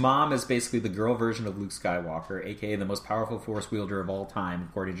 His mom is basically the girl version of Luke Skywalker, a.k.a. the most powerful Force wielder of all time,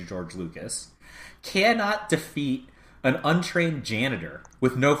 according to George Lucas. Cannot defeat an untrained janitor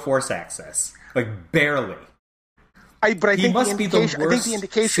with no Force access. Barely. I think he must be the worst the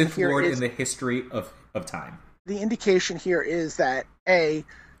indication Sith Lord in the history of time. The indication here is that,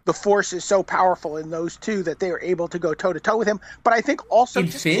 the Force is so powerful in those 2 that they are able to go toe-to-toe with him. But I think also... In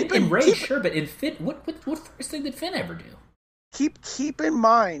Finn and Rey, sure, but in Finn... What Force thing did Finn ever do? Keep in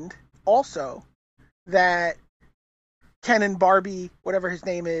mind, also, that Ken and Barbie, whatever his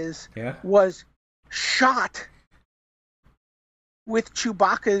name is, was shot with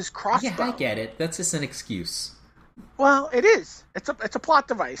Chewbacca's crossbow. Yeah, I get it. That's just an excuse. Well, it is. It's a plot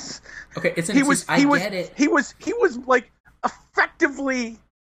device. Okay, it's an excuse. I get it. He was effectively...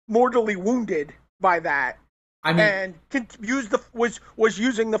 mortally wounded by that, and was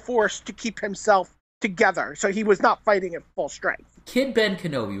using the Force to keep himself together. So he was not fighting at full strength. Kid Ben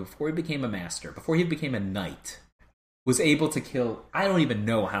Kenobi, before he became a master, before he became a knight, was able to kill I don't even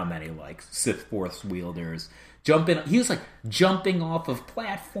know how many Sith Force wielders He was like jumping off of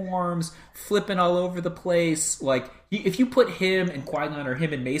platforms, flipping all over the place. Like, if you put him and Qui-Gon or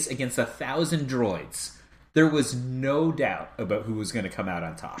him and Mace against 1,000 droids, there was no doubt about who was going to come out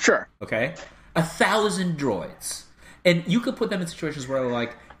on top. Sure. Okay? 1,000 droids. And you could put them in situations where,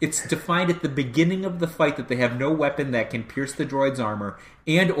 like, it's defined at the beginning of the fight that they have no weapon that can pierce the droid's armor,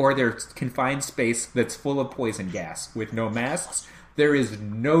 and or they're confined space that's full of poison gas with no masks. There is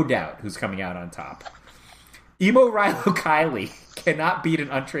no doubt who's coming out on top. Emo Rilo Kiley cannot beat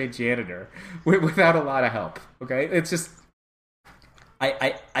an untrained janitor without a lot of help. Okay? It's just...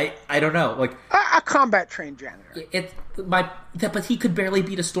 I don't know. Like, a combat trained janitor. But he could barely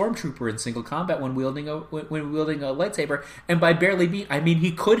beat a stormtrooper in single combat when wielding a lightsaber, and by barely beat, I mean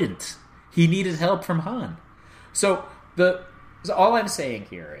he couldn't. He needed help from Han. So all I'm saying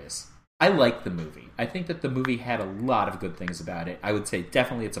here is I like the movie. I think that the movie had a lot of good things about it. I would say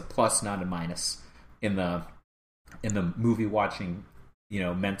definitely it's a plus, not a minus in the movie watching,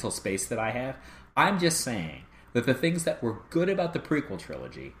 mental space that I have. I'm just saying that the things that were good about the prequel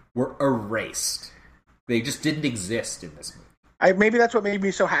trilogy were erased. They just didn't exist in this movie. Maybe that's what made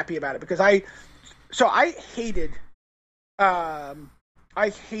me so happy about it, because I hated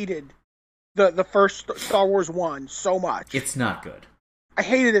the first Star Wars 1 so much. It's not good. I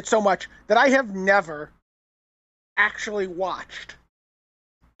hated it so much that I have never actually watched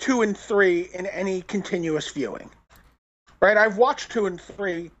 2 and 3 in any continuous viewing. Right? I've watched 2 and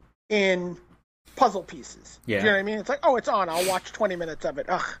 3 in puzzle pieces. Yeah. Do you know what I mean? It's like, oh, it's on. I'll watch 20 minutes of it.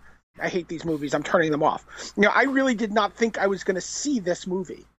 Ugh, I hate these movies. I'm turning them off. I really did not think I was going to see this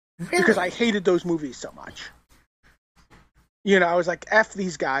movie because I hated those movies so much. I was like, F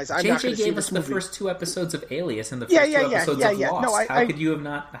these guys. I'm not going to see this movie. JJ gave us the first 2 episodes of Alias and the first 2 episodes of Lost. No, how could you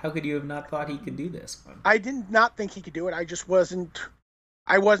have not thought he could do this one? I did not think he could do it. I just wasn't.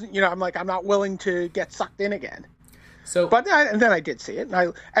 I'm like, I'm not willing to get sucked in again. So, and then I did see it,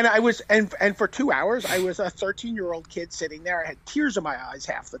 and for 2 hours I was a 13-year-old kid sitting there. I had tears in my eyes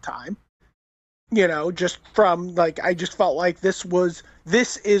half the time, just from like I just felt like this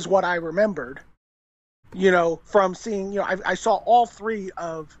is what I remembered, from seeing. I saw all 3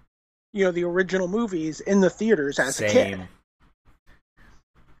 of the original movies in the theaters as a kid.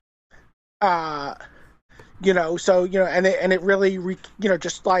 And it really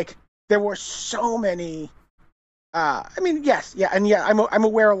just like there were so many. I'm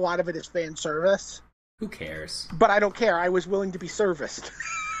aware a lot of it is fan service. Who cares? But I don't care. I was willing to be serviced.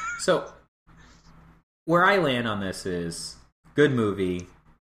 So, where I land on this is good movie,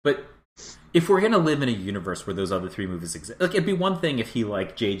 but if we're gonna live in a universe where those other 3 movies exist, like it'd be one thing if he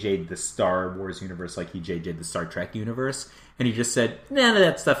like JJ'd the Star Wars universe like he JJ'd the Star Trek universe, and he just said none of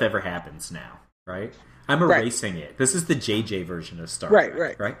that stuff ever happens now, right? I'm erasing it. This is the JJ version of Star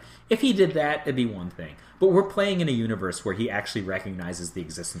Trek, right? If he did that, it'd be one thing. But we're playing in a universe where he actually recognizes the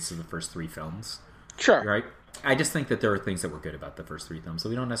existence of the first 3 films. Sure. Right? I just think that there are things that were good about the first 3 films that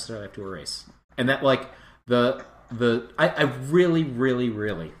we don't necessarily have to erase. And that, like, I really, really,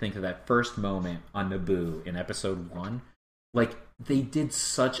 really think of that first moment on Naboo in Episode 1. Like, they did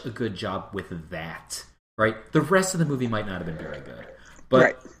such a good job with that, right? The rest of the movie might not have been very good.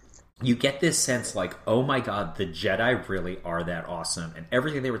 But you get this sense like, oh my god, the Jedi really are that awesome. And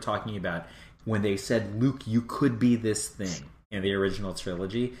everything they were talking about when they said, Luke, you could be this thing in the original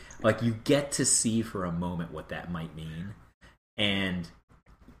trilogy, like, you get to see for a moment what that might mean. And,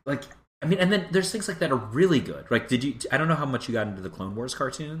 like, I mean, and then there's things like that are really good. Like, I don't know how much you got into the Clone Wars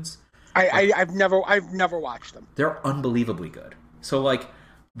cartoons. I've never watched them. They're unbelievably good. So, like,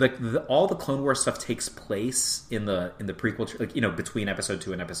 all the Clone Wars stuff takes place in the prequel, like, between Episode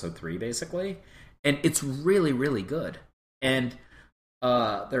 2 and Episode 3, basically, and it's really, really good. And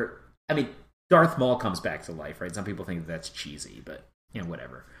Darth Maul comes back to life, right? Some people think that's cheesy, but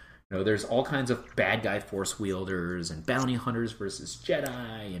whatever. There's all kinds of bad guy force wielders and bounty hunters versus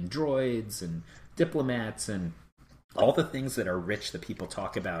Jedi and droids and diplomats and all the things that are rich that people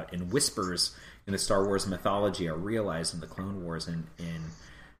talk about in whispers in the Star Wars mythology are realized in the Clone Wars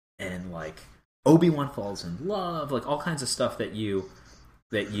and like Obi-Wan falls in love, like all kinds of stuff that you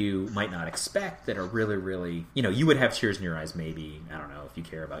might not expect that are really, really, you would have tears in your eyes maybe, I don't know, if you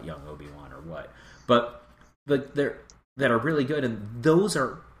care about young Obi-Wan or what, but that are really good, and those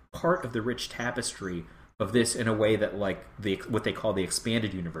are part of the rich tapestry of this in a way that, like, what they call the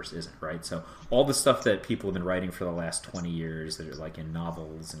expanded universe isn't, right? So all the stuff that people have been writing for the last 20 years that are like in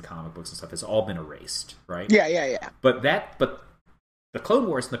novels and comic books and stuff has all been erased, right? Yeah. But the Clone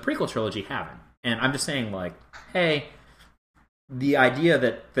Wars and the prequel trilogy haven't. And I'm just saying, like, hey, the idea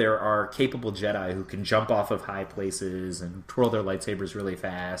that there are capable Jedi who can jump off of high places and twirl their lightsabers really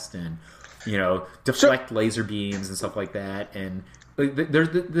fast and deflect laser beams and stuff like that. And there's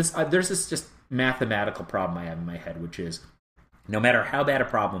this just mathematical problem I have in my head, which is no matter how bad a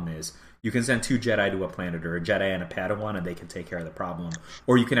problem is, you can send 2 Jedi to a planet, or a Jedi and a Padawan, and they can take care of the problem.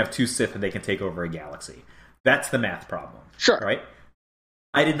 Or you can have 2 Sith and they can take over a galaxy. That's the math problem. Sure. Right?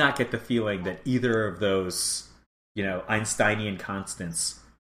 I did not get the feeling that either of those, Einsteinian constants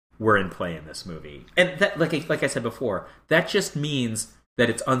were in play in this movie. And that, like I said before, that just means that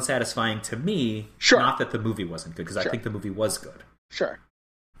it's unsatisfying to me, not that the movie wasn't good, because I think the movie was good. Sure.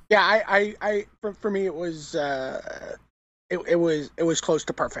 Yeah, I for me it was it was close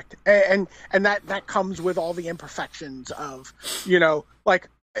to perfect, and that comes with all the imperfections of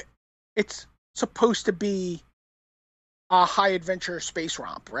it's supposed to be a high adventure space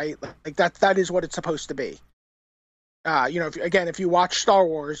romp, right? Like that is what it's supposed to be. If you watch Star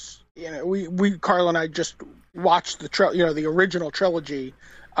Wars, we Carla and I just watched the original trilogy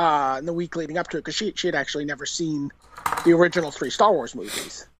in the week leading up to it, because she had actually never seen the original 3 Star Wars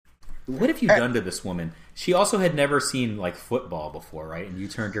movies. What have you done to this woman? She also had never seen football before, right? And you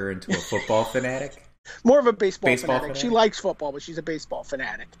turned her into a football fanatic? More of a baseball fanatic. She likes football, but she's a baseball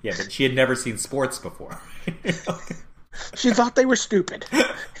fanatic. Yeah, but she had never seen sports before. She thought they were stupid.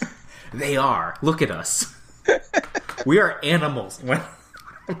 They are. Look at us. We are animals.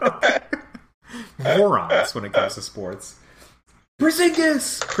 Morons when it comes to sports.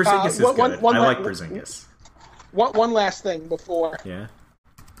 Porzingis! Porzingis is good. I like Porzingis. One last thing before. Yeah.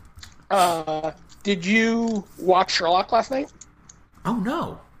 Did you watch Sherlock last night? Oh,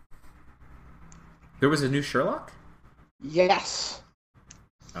 no. There was a new Sherlock? Yes.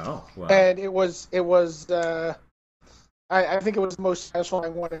 Oh, wow. And it was I think it was the most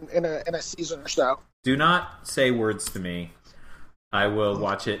satisfying one in a season or so. Do not say words to me. I will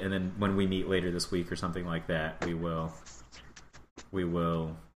watch it, and then when we meet later this week or something like that, we will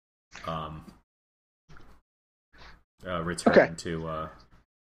return to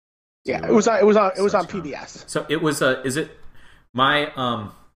yeah, it was on PBS. So it was is it my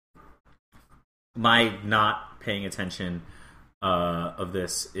my not paying attention of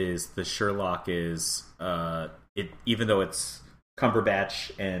this is the Sherlock is it, even though it's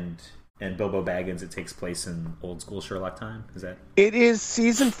Cumberbatch and Bilbo Baggins, it takes place in old school Sherlock time. Is that? It is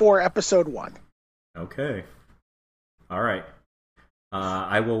season 4, episode 1. Okay. All right.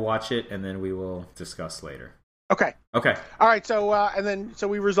 I will watch it, and then we will discuss later. Okay. All right. So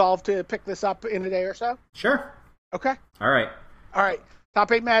we resolved to pick this up in a day or so. Sure. Okay. All right.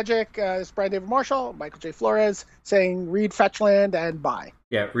 Top 8 Magic. This is Brian David Marshall, Michael J. Flores saying read Fetchland and bye.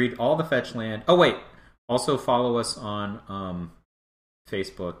 Yeah, read all the Fetchland. Oh wait. Also follow us on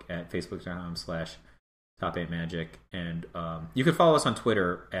Facebook at facebook.com/top8magic, and you can follow us on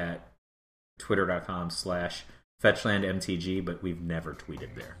Twitter at twitter.com/fetchlandmtg, but we've never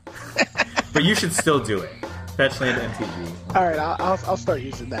tweeted there. But you should still do it. FetchlandMTG. All right, I'll start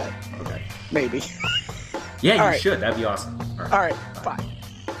using that. Okay. Maybe. Yeah, you should. That'd be awesome. All right. Bye.